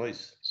Declan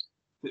Rice?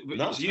 So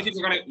you think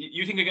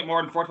you get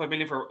more than 45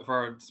 million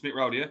for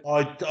Smith-Rowe, do you?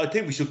 I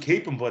think we should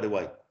keep him, by the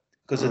way,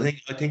 because I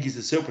think he's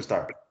a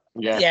superstar.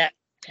 Yeah.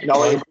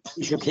 No,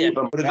 we should keep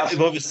him. But if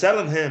I was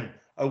selling him,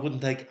 I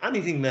wouldn't take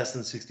anything less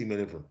than 60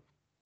 million from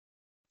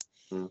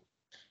him.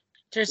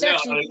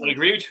 I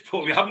agree with you,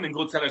 but we haven't been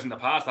good sellers in the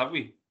past, have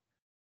we?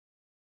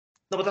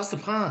 No, but that's the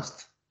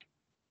past.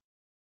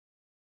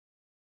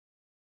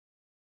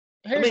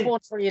 Here's one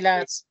for you,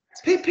 lads.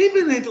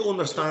 People need to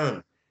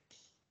understand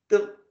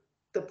the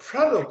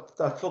product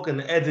that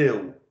fucking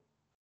Edu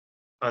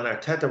and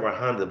Arteta were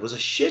handed was a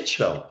shit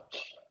show.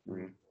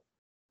 I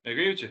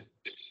agree with you.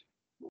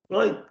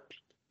 Right.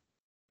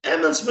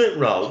 Eamonn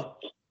Smith-Rowe.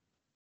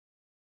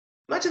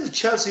 Imagine if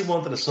Chelsea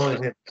wanted to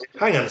sign him.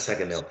 Hang on a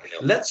second now.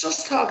 Let's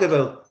just talk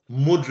about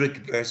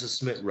Mudryk versus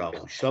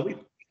Smith-Rowe, shall we?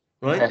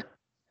 Right?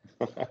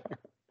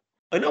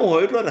 I know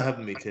I'd rather have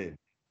him in my team.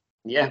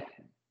 Yeah.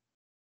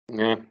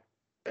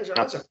 There's your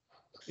answer.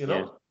 You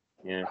know?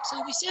 Yeah.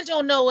 So we still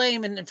don't know,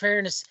 Eamon, in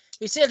fairness.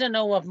 We still don't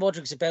know what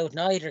Mudryk's about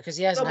neither, because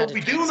he hasn't had but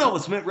we do know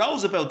what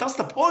Smith-Rowe's about. That's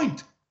the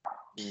point.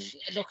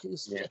 Look,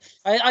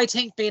 I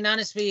think, being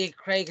honest with you,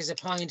 Craig, is a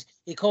point.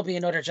 He could be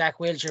another Jack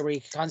Wilshere where he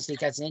constantly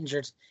gets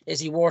injured. Is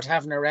he worth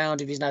having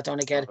around if he's not going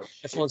to get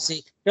a full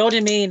seat? You know what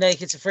I mean?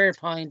 Like, it's a fair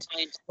point.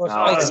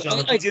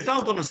 But you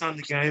don't understand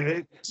the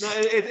game. No,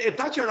 if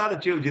that's your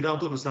attitude, you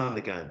don't understand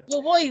the game.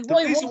 Well, why Jack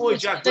Wilshere?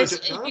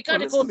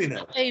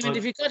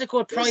 If you got a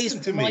good price,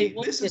 listen to me.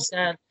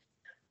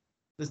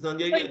 Listen,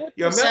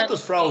 your mouth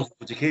is frozen,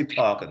 but you keep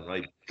talking,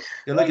 right?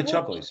 You're like a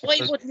chocolate. Why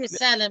wouldn't you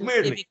sell him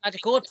if you got a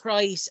good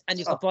price and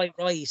you could buy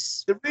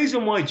Rice? The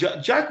reason why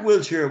Jack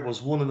Wilshere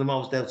was one of the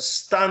most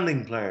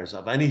outstanding players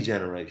of any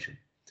generation.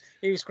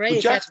 He was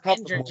great. Sorry.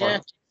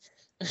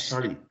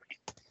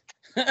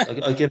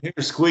 I can hear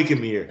a squeak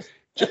in my ear.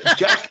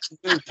 Jack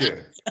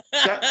Wilshere.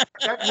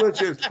 Jack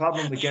Wilshere's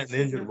problem with getting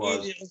injured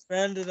was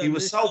he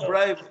was so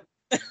brave.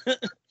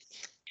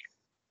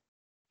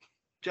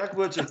 Jack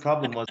Wilshere's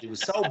problem was he was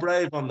so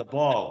brave on the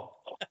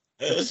ball.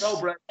 He was so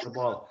brave on the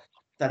ball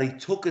that he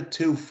took it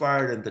too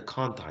far into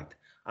contact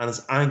and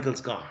his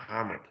ankles got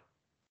hammered.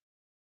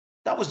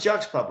 That was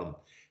Jack's problem.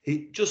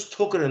 He just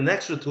took it an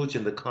extra touch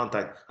into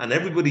contact and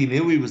everybody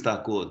knew he was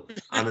that good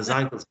and his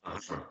ankles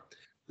got hammered.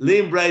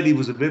 Liam Brady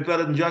was a bit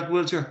better than Jack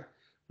Wilshere.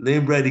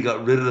 Liam Brady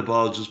got rid of the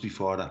ball just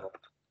before that.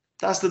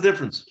 That's the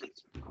difference.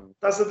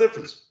 That's the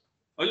difference.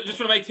 I just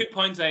want to make 2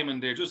 points,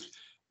 Eamon, there. Just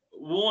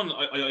one,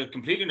 I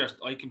completely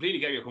understand. I completely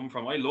get where you're coming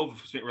from. I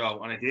love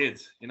Smith-Rowe, and I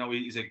did. You know,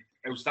 he's an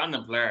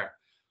outstanding player.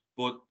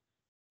 But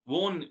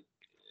one,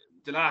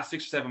 the last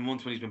 6 or 7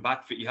 months when he's been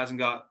back fit, he hasn't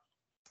got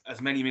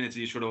as many minutes as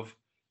he should have.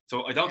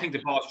 So I don't think the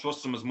boss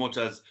trusts him as much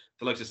as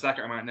the likes of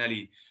Saka or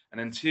Martinelli. And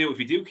then 2, if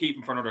you do keep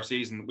him for another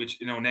season, which,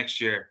 you know,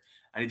 next year,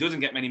 and he doesn't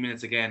get many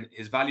minutes again,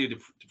 his value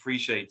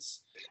depreciates.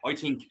 I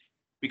think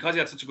because he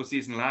had such a good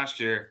season last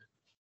year,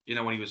 you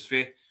know, when he was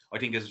fit, I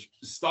think his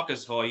stock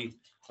is high.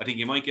 I think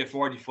he might get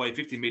 45,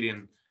 50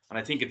 million. And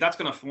I think if that's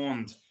going to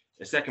fund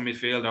a second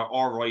midfielder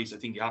or Rice, I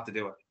think you have to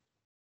do it.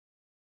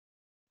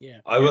 Yeah.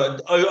 I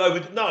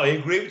would. No, I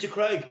agree with you,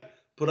 Craig.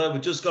 But I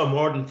would just go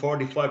more than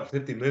 45 or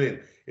 50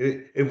 million.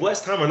 If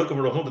West Ham are looking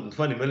for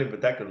 120 million for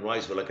Declan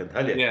Rice, well, I can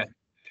tell you.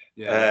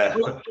 Yeah.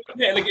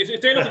 Like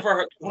if they're looking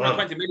for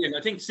 120 million,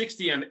 I think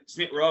 60 and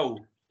Smith-Rowe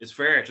is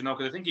fair, you know,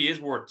 because I think he is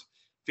worth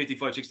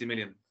 55, 60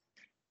 million.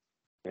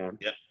 Yeah.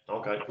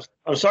 Okay.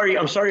 I'm sorry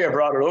I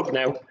brought it up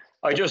now.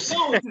 I just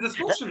No, it's a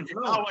discussion.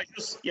 no, I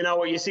just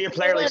when you see a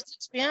player like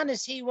to be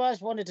honest, he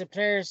was one of the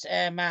players,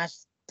 Matt,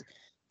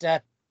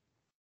 that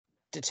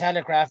the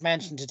Telegraph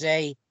mentioned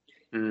today.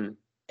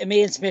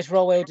 Emile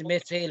Smith-Rowe out the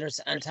midfielders,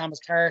 and Thomas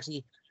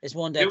Carty is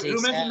one that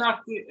who mentioned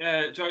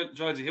that?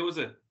 Georgie, who was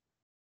it?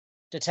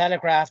 The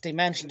Telegraph. They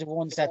mentioned the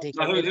ones that they.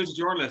 Who's the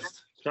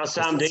journalist? it's not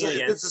Sam Dean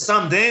again. It's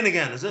Sam Dane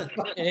again, is it?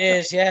 It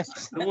is, yeah.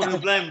 The one who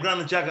blamed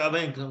Granite Jacket. I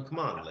mean, come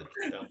on, like.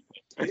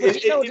 But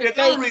If you know, you're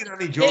going to read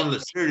any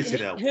journalist, seriously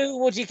now. Who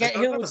would you get?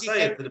 Who would you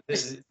get?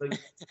 If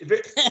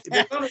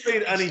you're going to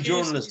read any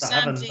journalist that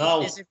haven't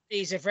known.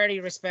 He's a very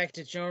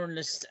respected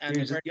journalist. And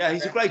He's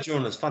a great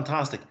journalist,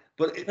 fantastic.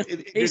 But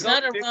if he's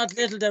not a Rod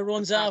Little that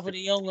runs off with a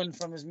young one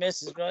from his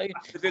missus, right?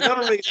 If you're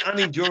going to read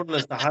any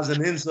journalist that has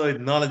an inside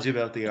knowledge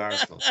about the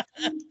Arsenal,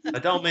 I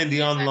don't mean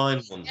the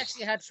online ones. He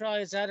actually had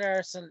tries at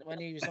Arsenal when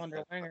he was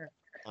under Wenger.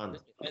 I don't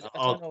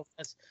know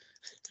if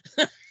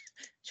that's...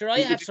 Sure, I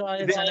had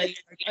trials and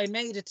I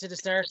made it to the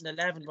starting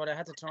 11, but I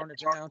had to turn it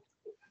down.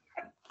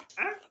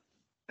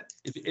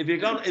 If you're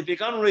going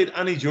to read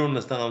any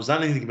journalist that knows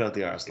anything about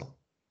the Arsenal,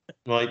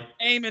 right?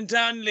 Eamon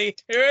Donnelly.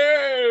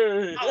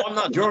 No, I'm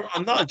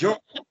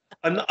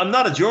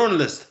not a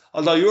journalist.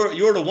 Although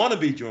you're the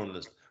wannabe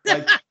journalist.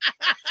 Like,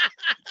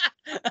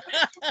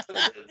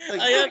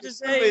 I have to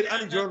say,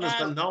 any journalist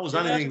that knows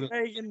anything.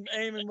 Making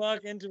Eamon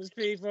walk into his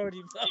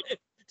P45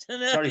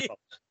 tonight.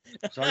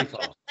 Sorry,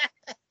 folks.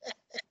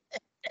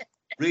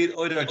 Read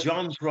either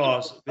John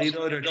Cross in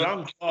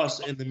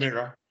the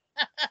Mirror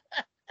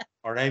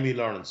or Amy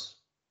Lawrence.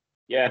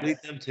 Yeah. Read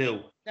them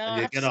too. No,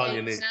 and you get all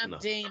you need. Sam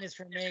Dean is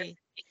for me.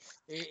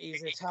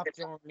 He's a top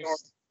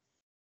journalist.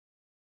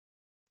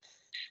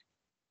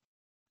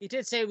 He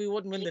did say we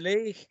wouldn't win the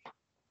league.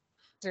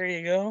 There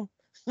you go.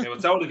 Yeah,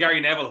 but so did Gary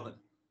Neville.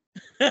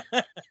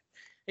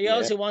 He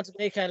also wanted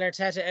Mikel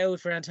Arteta out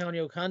for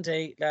Antonio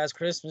Conte last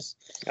Christmas.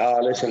 Oh,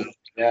 listen.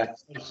 Yeah.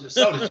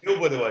 So did you,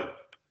 by the way.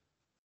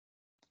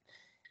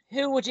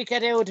 Who would you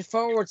get out of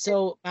forward?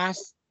 So, Matt,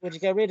 would you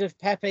get rid of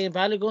Pepe and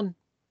Balogun?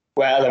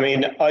 Well, I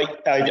mean,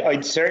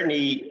 I'd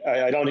certainly.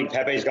 I don't think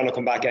Pepe is going to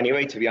come back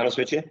anyway. To be honest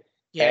with you.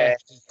 Yeah.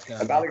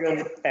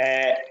 Balogun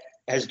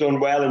has done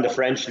well in the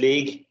French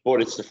league,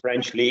 but it's the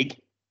French league.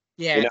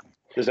 Yeah.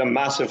 There's a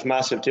massive,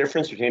 massive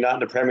difference between that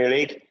and the Premier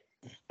League,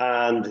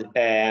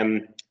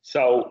 and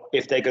so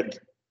if they could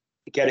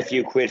get a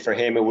few quid for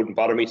him, it wouldn't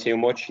bother me too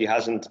much. He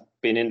hasn't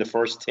been in the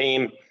first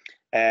team,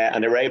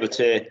 and they were able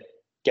to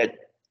get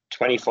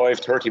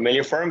 25-30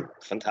 million for him.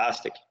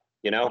 Fantastic.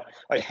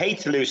 I'd hate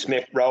to lose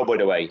Smith-Rowe, by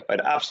the way.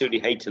 I'd absolutely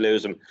hate to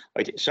lose him.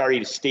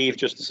 Sorry, Steve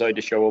just decided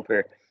to show up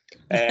here.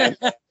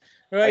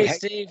 Right,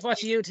 Steve, what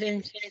do you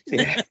think?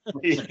 Yeah,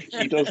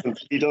 he doesn't.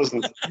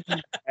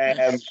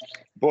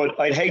 But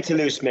I'd hate to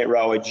lose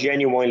Smith-Rowe. I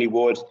genuinely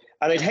would.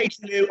 And I'd hate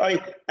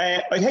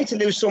to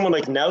lose someone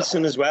like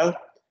Nelson as well.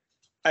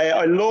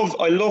 I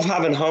love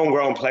having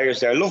homegrown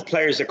players there. I love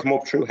players that come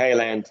up through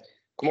Hale End,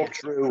 come up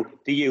through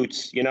the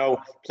youths,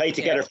 play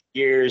together for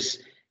years.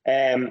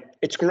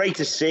 It's great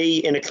to see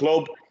in a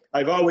club.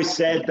 I've always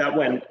said that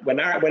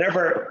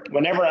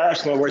whenever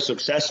Arsenal were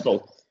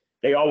successful,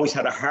 they always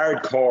had a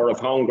hard core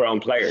of homegrown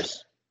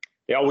players.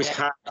 They always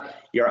had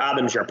your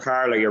Adams, your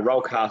Parler, your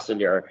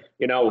Rocastle,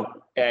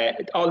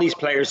 all these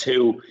players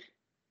who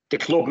the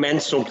club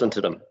meant something to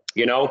them.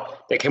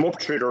 They came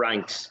up through the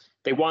ranks.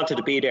 They wanted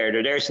to be there.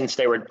 They're there since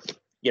they were,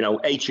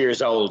 8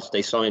 years old.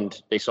 They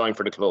signed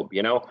for the club.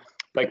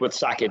 Like what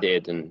Saka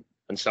did and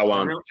so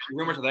on.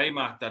 Rumor today,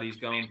 Matt, that he's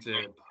going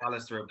to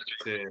Palace to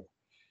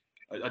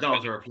I don't know,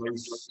 to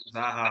replace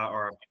Zaha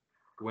or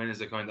Gwyn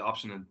as a kind of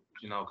option, and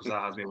because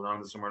Zaha's been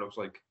around somewhere. Looks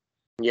like.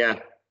 Yeah.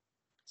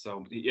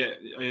 So yeah,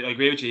 I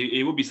agree with you.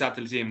 It would be sad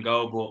to see him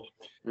go, but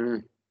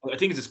I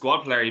think as a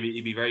squad player,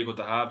 he'd be very good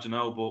to have.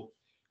 But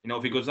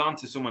if he goes on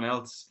to someone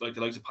else like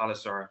the likes of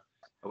Palace or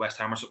a West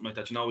Ham or something like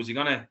that, is he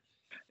gonna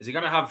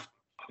have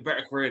a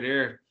better career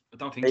there? I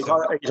don't think so.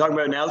 Are you talking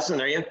about Nelson?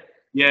 Are you?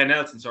 Yeah,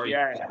 Nelson. Sorry.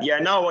 Yeah.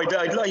 No,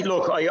 I'd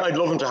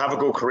love him to have a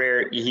good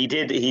career. He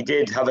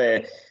did have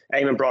a.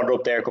 Eamon brought it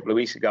up there a couple of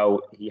weeks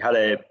ago. He had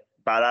a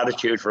bad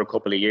attitude for a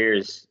couple of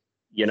years,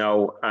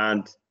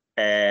 and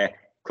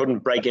couldn't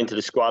break into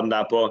the squad and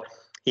that. But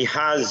he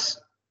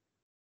has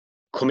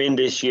come in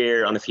this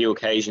year on a few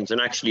occasions and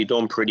actually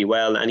done pretty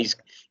well. And he's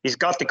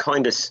got the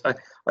kind of, I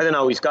don't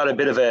know, he's got a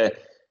bit of a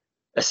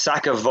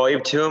Saka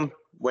vibe to him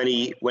when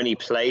he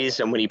plays,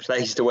 and when he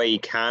plays the way he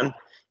can.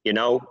 He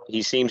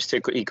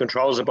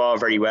controls the ball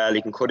very well.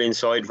 He can cut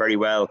inside very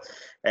well,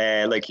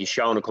 like he's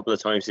shown a couple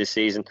of times this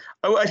season.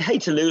 I'd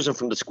hate to lose him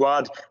from the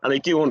squad, and I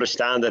do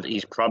understand that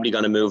he's probably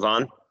going to move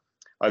on.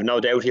 I've no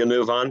doubt he'll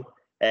move on.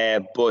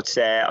 But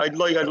I'd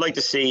like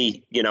to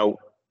see,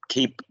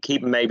 keep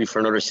him maybe for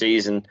another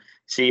season,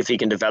 see if he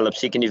can develop,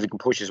 see if he can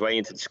push his way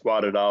into the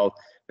squad at all,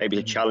 maybe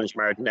to challenge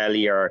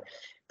Martinelli or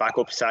back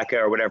up Saka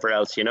or whatever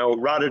else,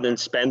 rather than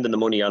spending the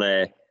money on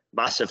a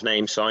massive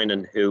name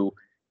signing who,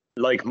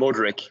 like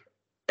Mudryk,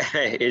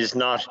 is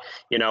not,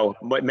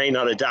 may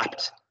not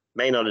adapt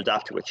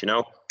to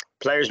it.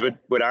 Players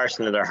with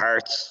Arsenal in their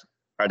hearts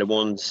are the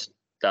ones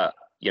that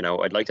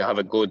I'd like to have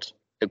a good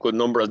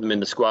number of them in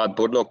the squad.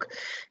 But look,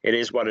 it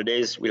is what it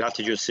is. We'll have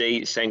to just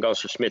see. Same goes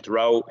for Smith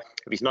Rowe.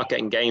 If he's not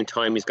getting game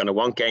time, he's going to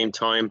want game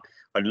time.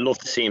 I'd love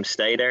to see him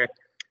stay there.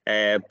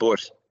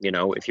 But,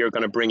 if you're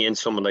going to bring in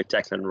someone like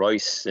Declan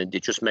Rice, it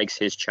just makes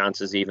his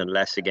chances even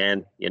less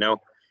again,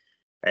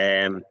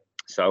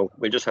 So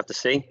we'll just have to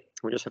see.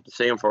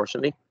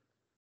 Unfortunately.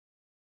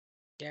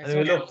 Yeah,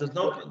 Anyway, look,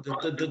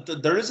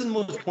 there isn't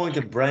much point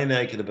in brain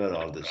aching about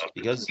all this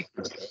because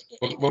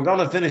we're going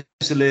to finish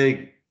the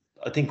league.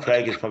 I think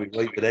Craig is probably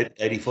right with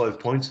 85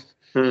 points.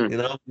 There's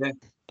not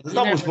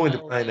much point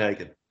in brain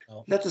aching.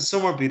 No. Let the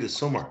summer be the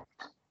summer.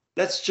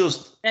 Let's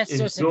just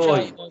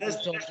enjoy.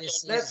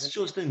 Let's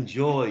just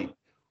enjoy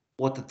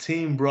what the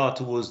team brought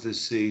to us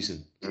this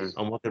season,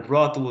 and what they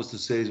brought to us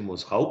this season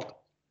was hope,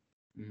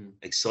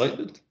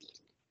 excitement,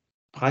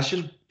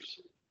 passion,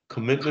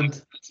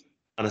 commitment,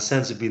 and a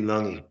sense of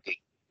belonging.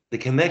 The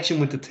connection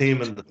with the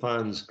team and the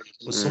fans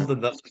was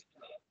something that,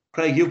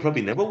 Craig, you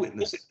probably never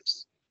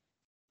witnessed.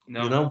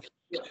 No.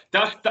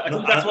 That's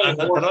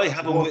why I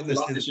haven't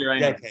witnessed in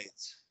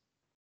decades.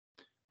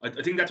 I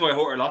think that's why I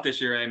hurt a lot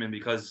this year, Eamon,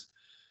 because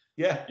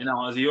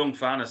as a young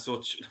fan as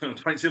such,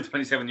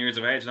 27 years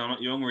of age, and I'm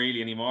not young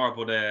really anymore,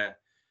 but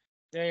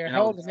you're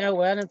holding out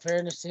well, in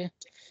fairness to you.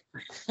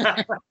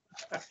 The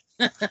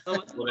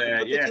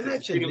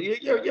connection,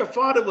 your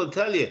father will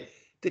tell you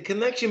the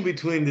connection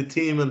between the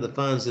team and the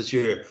fans this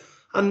year,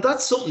 and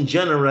that's something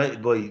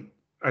generated by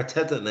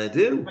Arteta and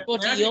Edu.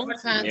 But the young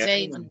fans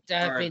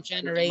have been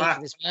generated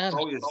as well.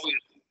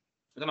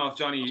 I don't know if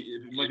Johnny,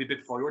 it might be a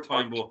bit before your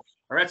time, but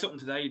I read something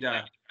today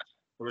that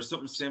there was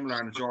something similar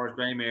in the George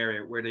Graham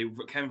area where they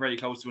came very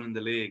close to winning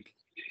the league,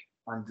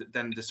 and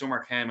then the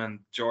summer came and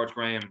George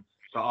Graham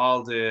got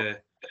all the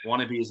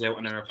wannabes out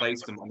and then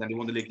replaced them, and then they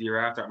won the league the year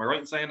after. Am I right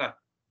in saying that?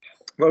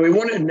 Well, we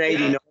won it in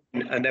 89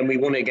 and then we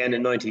won it again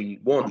in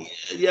 91.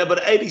 Yeah,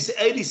 but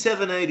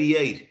 87,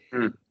 88,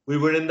 we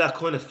were in that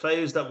kind of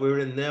phase that we're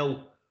in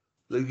now.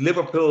 Like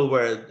Liverpool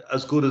were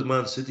as good as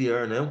Man City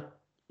are now.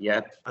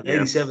 Yeah. And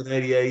 87,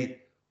 88,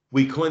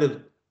 we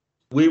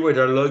were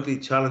their likely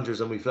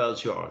challengers and we fell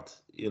short,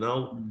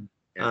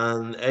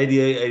 And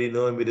 88,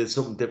 89, we did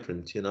something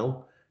different, Is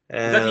that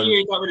the year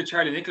you got rid of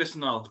Charlie Nicholas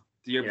and all?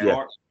 The year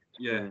before?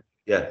 Yeah.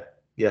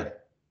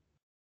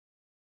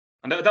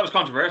 And that was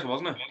controversial,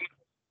 wasn't it?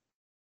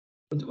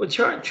 Well,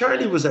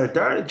 Charlie was our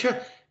darling.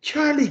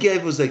 Charlie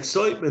gave us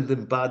excitement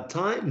in bad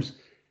times.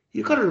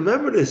 You got to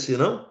remember this,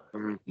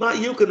 Matt,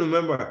 you can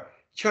remember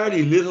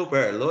Charlie lit up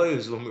our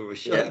lives when we were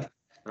shot.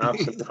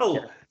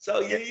 Absolutely. So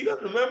you got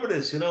to remember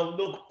this,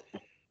 Look,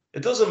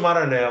 it doesn't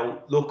matter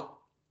now. Look,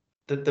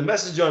 the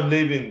message I'm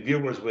leaving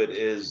viewers with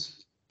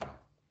is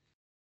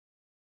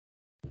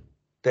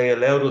they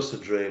allowed us to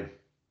dream,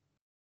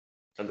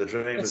 and the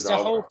dream is over. It's the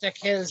hope that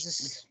kills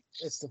us.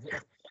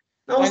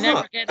 No, I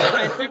never get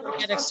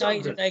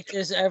excited like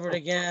this ever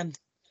again.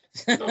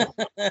 No,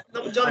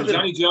 and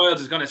Johnny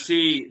Giles is going to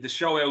see the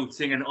show out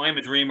singing "I'm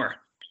a Dreamer."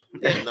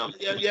 I think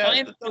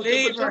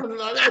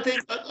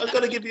I'm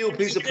going to give you a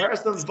piece of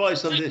personal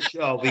advice on this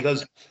show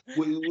because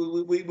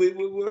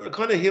we're a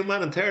kind of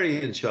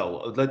humanitarian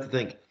show. I'd like to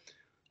think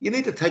you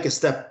need to take a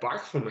step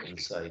back from it and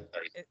say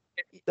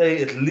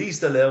they at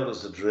least allowed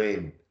us to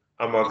dream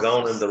and we're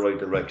going in the right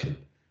direction.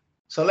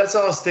 So let's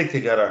all stick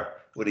together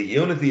with a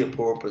unity of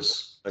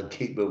purpose and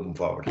keep moving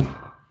forward.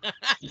 I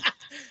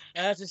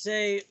have to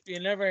say, you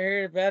never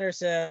hear it better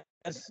said.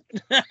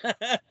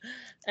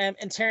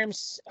 In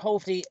terms,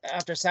 hopefully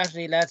after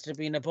Saturday, lads, there'll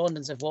be an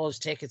abundance of Wolves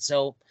tickets,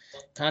 so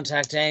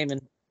contact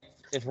Eamon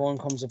if one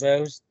comes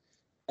about.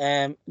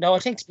 No, I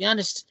think, to be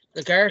honest,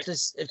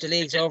 regardless if the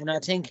league's over now, I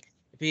think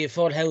it'd be a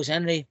full house,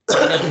 Henry.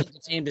 The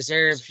team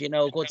deserve,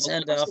 good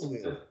send off.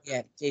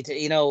 Yeah,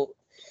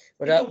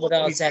 without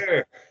all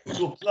said,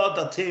 to applaud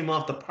that team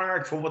off the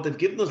park for what they've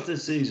given us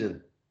this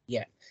season.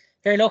 Yeah.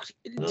 Here, look,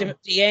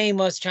 the aim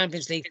was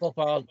Champions League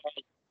football,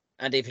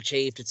 and they've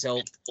achieved it.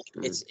 So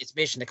it's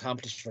mission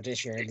accomplished for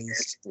this year at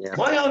least. Yeah.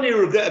 My only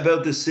regret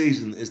about this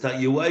season is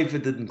that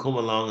UEFA didn't come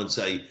along and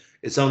say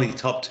it's only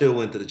top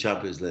 2 into the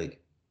Champions League.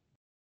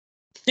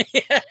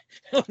 Yeah,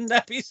 wouldn't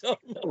that be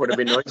something? That would have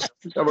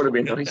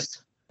been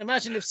nice.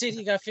 Imagine if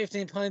City got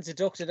 15 points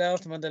deducted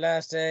out them on the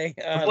last day.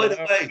 By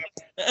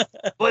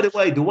the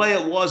way, the way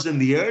it was in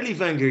the early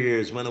Wenger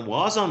years when it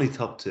was only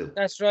top 2.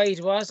 That's right,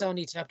 it was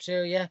only top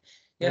 2. Yeah,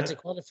 you had to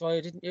qualify.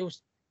 It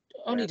was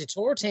only the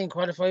tour team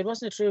qualified,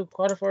 wasn't it? True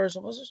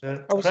quarterfinals, was it? Yeah.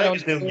 Craig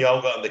is doing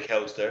yoga on the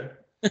couch there.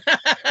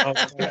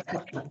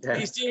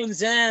 He's doing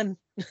Zen.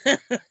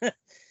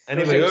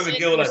 Anyway, you've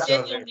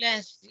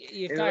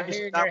got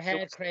here in your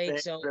head, Craig,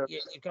 so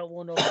you've got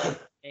one over.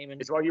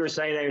 It's what you were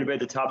saying, Eamon, about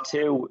the top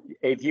 2.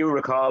 If you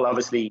recall,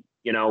 obviously,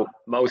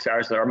 most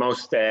Arsenal or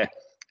most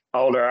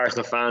older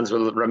Arsenal fans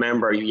will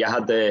remember you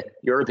had the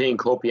European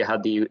Cup, you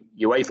had the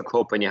UEFA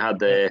Cup, and you had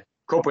the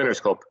Cup Winners'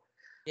 Cup.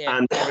 Yeah.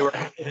 And they were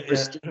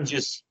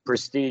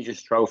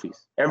prestigious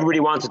trophies. Everybody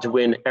wanted to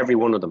win every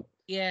one of them.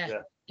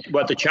 Yeah.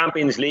 What the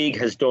Champions League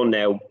has done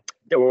now,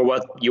 or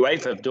what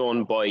UEFA have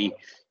done by,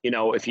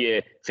 if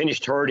you finish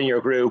third in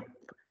your group,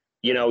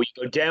 you know, you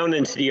go down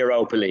into the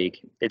Europa League.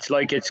 It's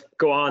like it's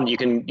go on. You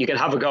can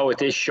have a go at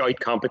this shite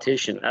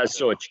competition as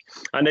such,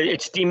 and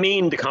it's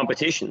demeaned the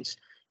competitions.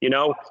 You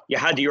know, you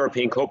had the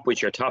European Cup,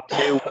 which are top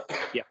two.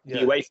 Yeah, the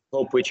UEFA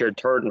Cup, which are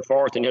third and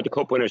fourth, and you had the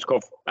Cup Winners'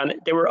 Cup, and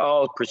they were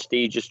all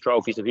prestigious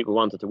trophies that people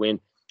wanted to win.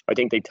 I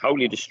think they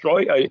totally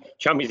destroyed.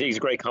 Champions League is a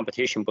great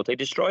competition, but they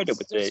destroyed it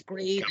with the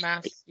greed,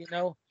 Matt. You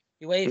know,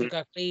 UEFA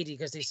got greedy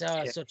because they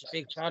saw such a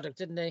big product,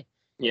 didn't they?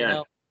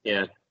 Yeah, you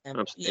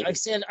know?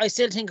 I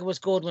still think it was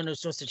good when it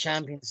was just the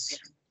Champions.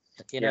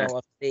 You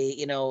know,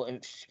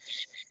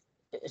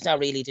 it's not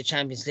really the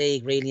Champions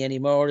League really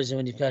anymore. Is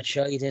when you've got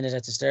shite in it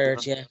at the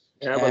start.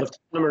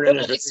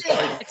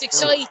 It's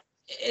exciting.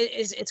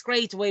 It's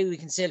great the way we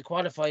can still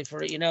qualify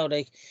for it. You know,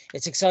 like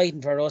it's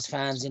exciting for us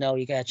fans. You know,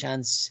 you get a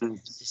chance to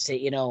see.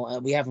 You know,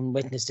 we haven't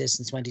witnessed this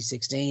since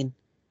 2016.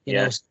 You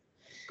know.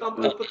 Go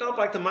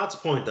back to Matt's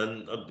point,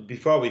 and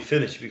before we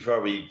kill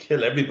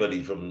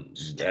everybody from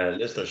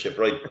listenership,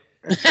 right?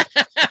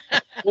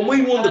 When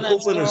we won the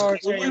Cup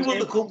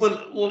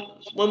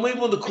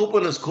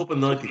Winners' Cup in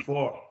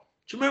 '94,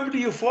 do you remember the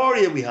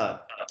euphoria we had?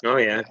 Oh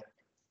yeah.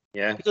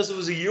 Because it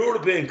was a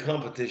European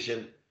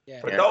competition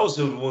for those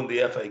who won the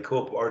FA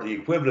Cup or the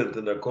equivalent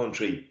in their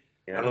country,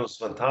 and it was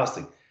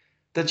fantastic.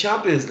 The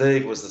Champions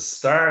League was the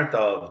start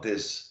of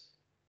this.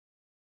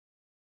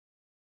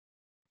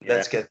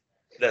 Let's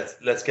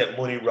get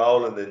money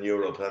rolling in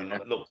Europe, and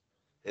look,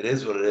 it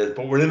is what it is.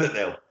 But we're in it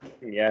now.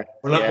 Yeah,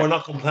 we're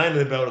not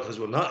complaining about it because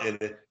we're not in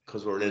it,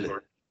 because we're in it.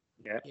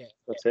 Yeah,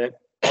 that's it.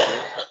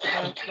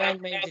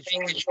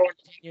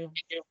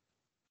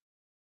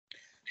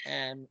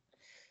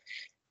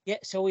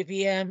 So we'd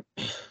be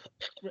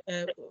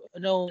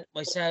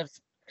myself,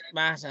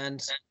 Matt,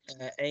 and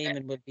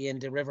Eamonn would be in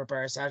the River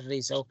Bar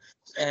Saturday. So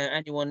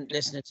anyone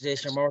listening to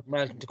this, you're more than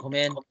welcome to come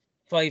in.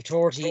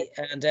 5:30,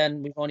 and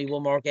then we've only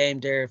one more game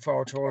there,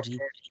 4:30,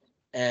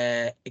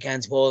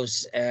 against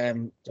Wolves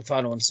the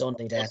following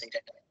Sunday.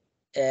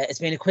 It's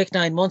been a quick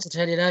 9 months, I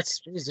tell you that.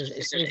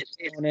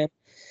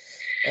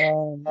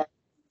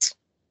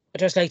 I'd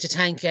just like to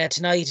thank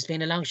tonight. It's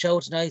been a long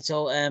show tonight,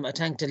 so I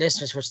thank the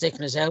listeners for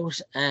sticking us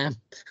out. I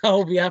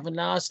hope we haven't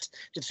lost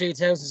the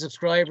 3,000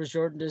 subscribers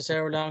during this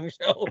hour-long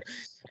show.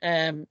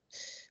 I'd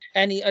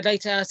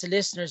like to ask the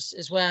listeners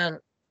as well,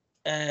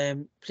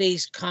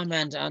 please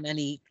comment on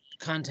any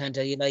content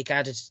that you like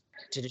added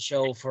to the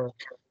show for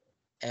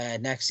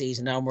next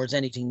season onwards.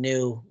 Anything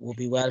new will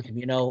be welcome,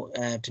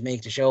 to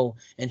make the show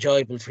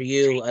enjoyable for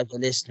you as a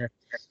listener.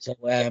 So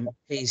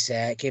please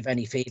give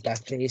any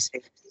feedback, please.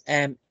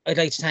 I'd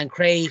like to thank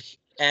Craig,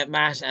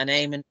 Matt, and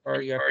Eamonn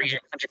for your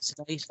contributions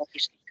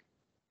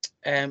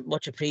tonight.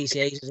 Much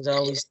appreciated as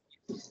always.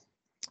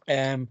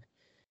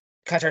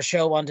 Catch our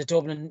show on the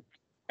Dublin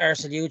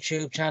Arsenal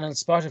YouTube channel,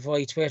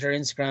 Spotify, Twitter,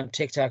 Instagram,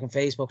 TikTok, and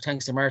Facebook.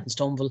 Thanks to Martin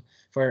Stumble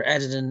for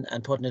editing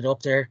and putting it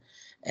up there.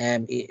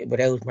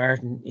 Without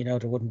Martin, there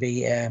wouldn't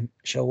be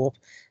show up.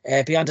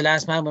 Beyond the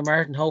Last Man with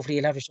Martin. Hopefully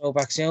you'll have a show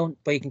back soon.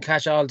 But you can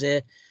catch all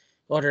the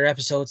other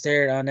episodes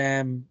there on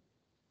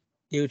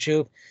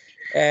YouTube.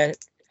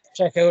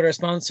 Check out our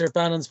sponsor,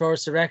 Bannon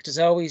Sports Direct, as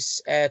always.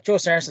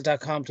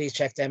 JustArsenal.com, please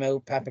check them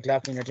out. Pat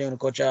McLaughlin are doing a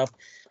good job.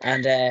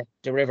 And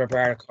the River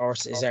Bar, of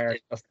course, is our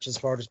official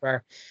supporters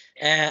bar.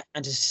 And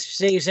to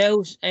see us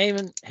out,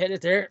 Eamonn, hit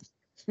it there.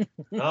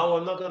 No,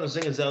 I'm not going to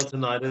sing us out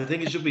tonight. I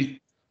think it should be.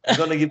 I'm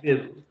going to give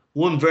you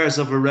one verse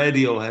of a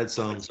Radiohead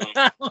song.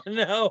 Oh,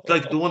 no. It's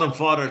like the one on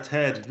Father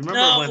Ted.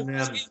 Remember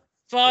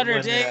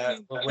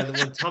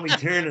when Tommy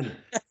Tiernan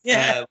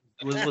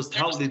was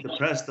totally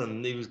depressed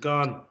and he was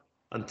gone,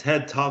 and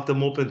Ted talked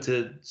him up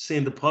into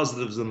seeing the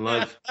positives in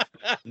life.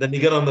 And then he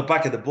got on the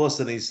back of the bus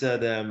and he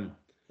said,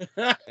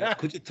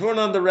 could you turn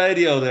on the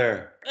radio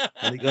there?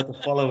 And he got the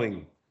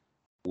following: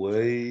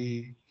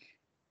 wake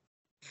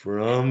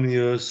from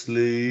your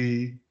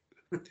sleep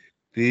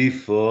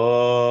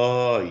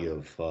before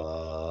your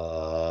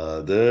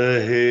father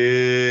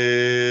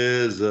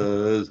hears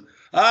us.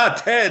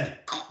 Ted!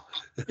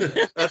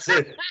 That's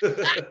it.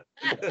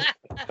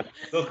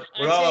 Look,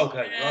 we're all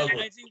okay. I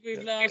think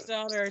we've lost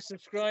all our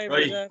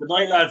subscribers. Right. Good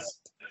night, lads.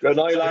 Good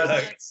night,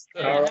 lads.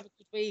 Have a good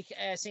week.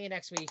 See you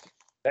next week.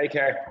 Take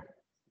care.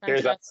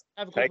 Thanks, Cheers, lads.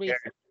 Have a good week.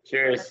 Care.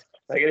 Cheers.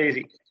 Take it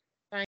easy.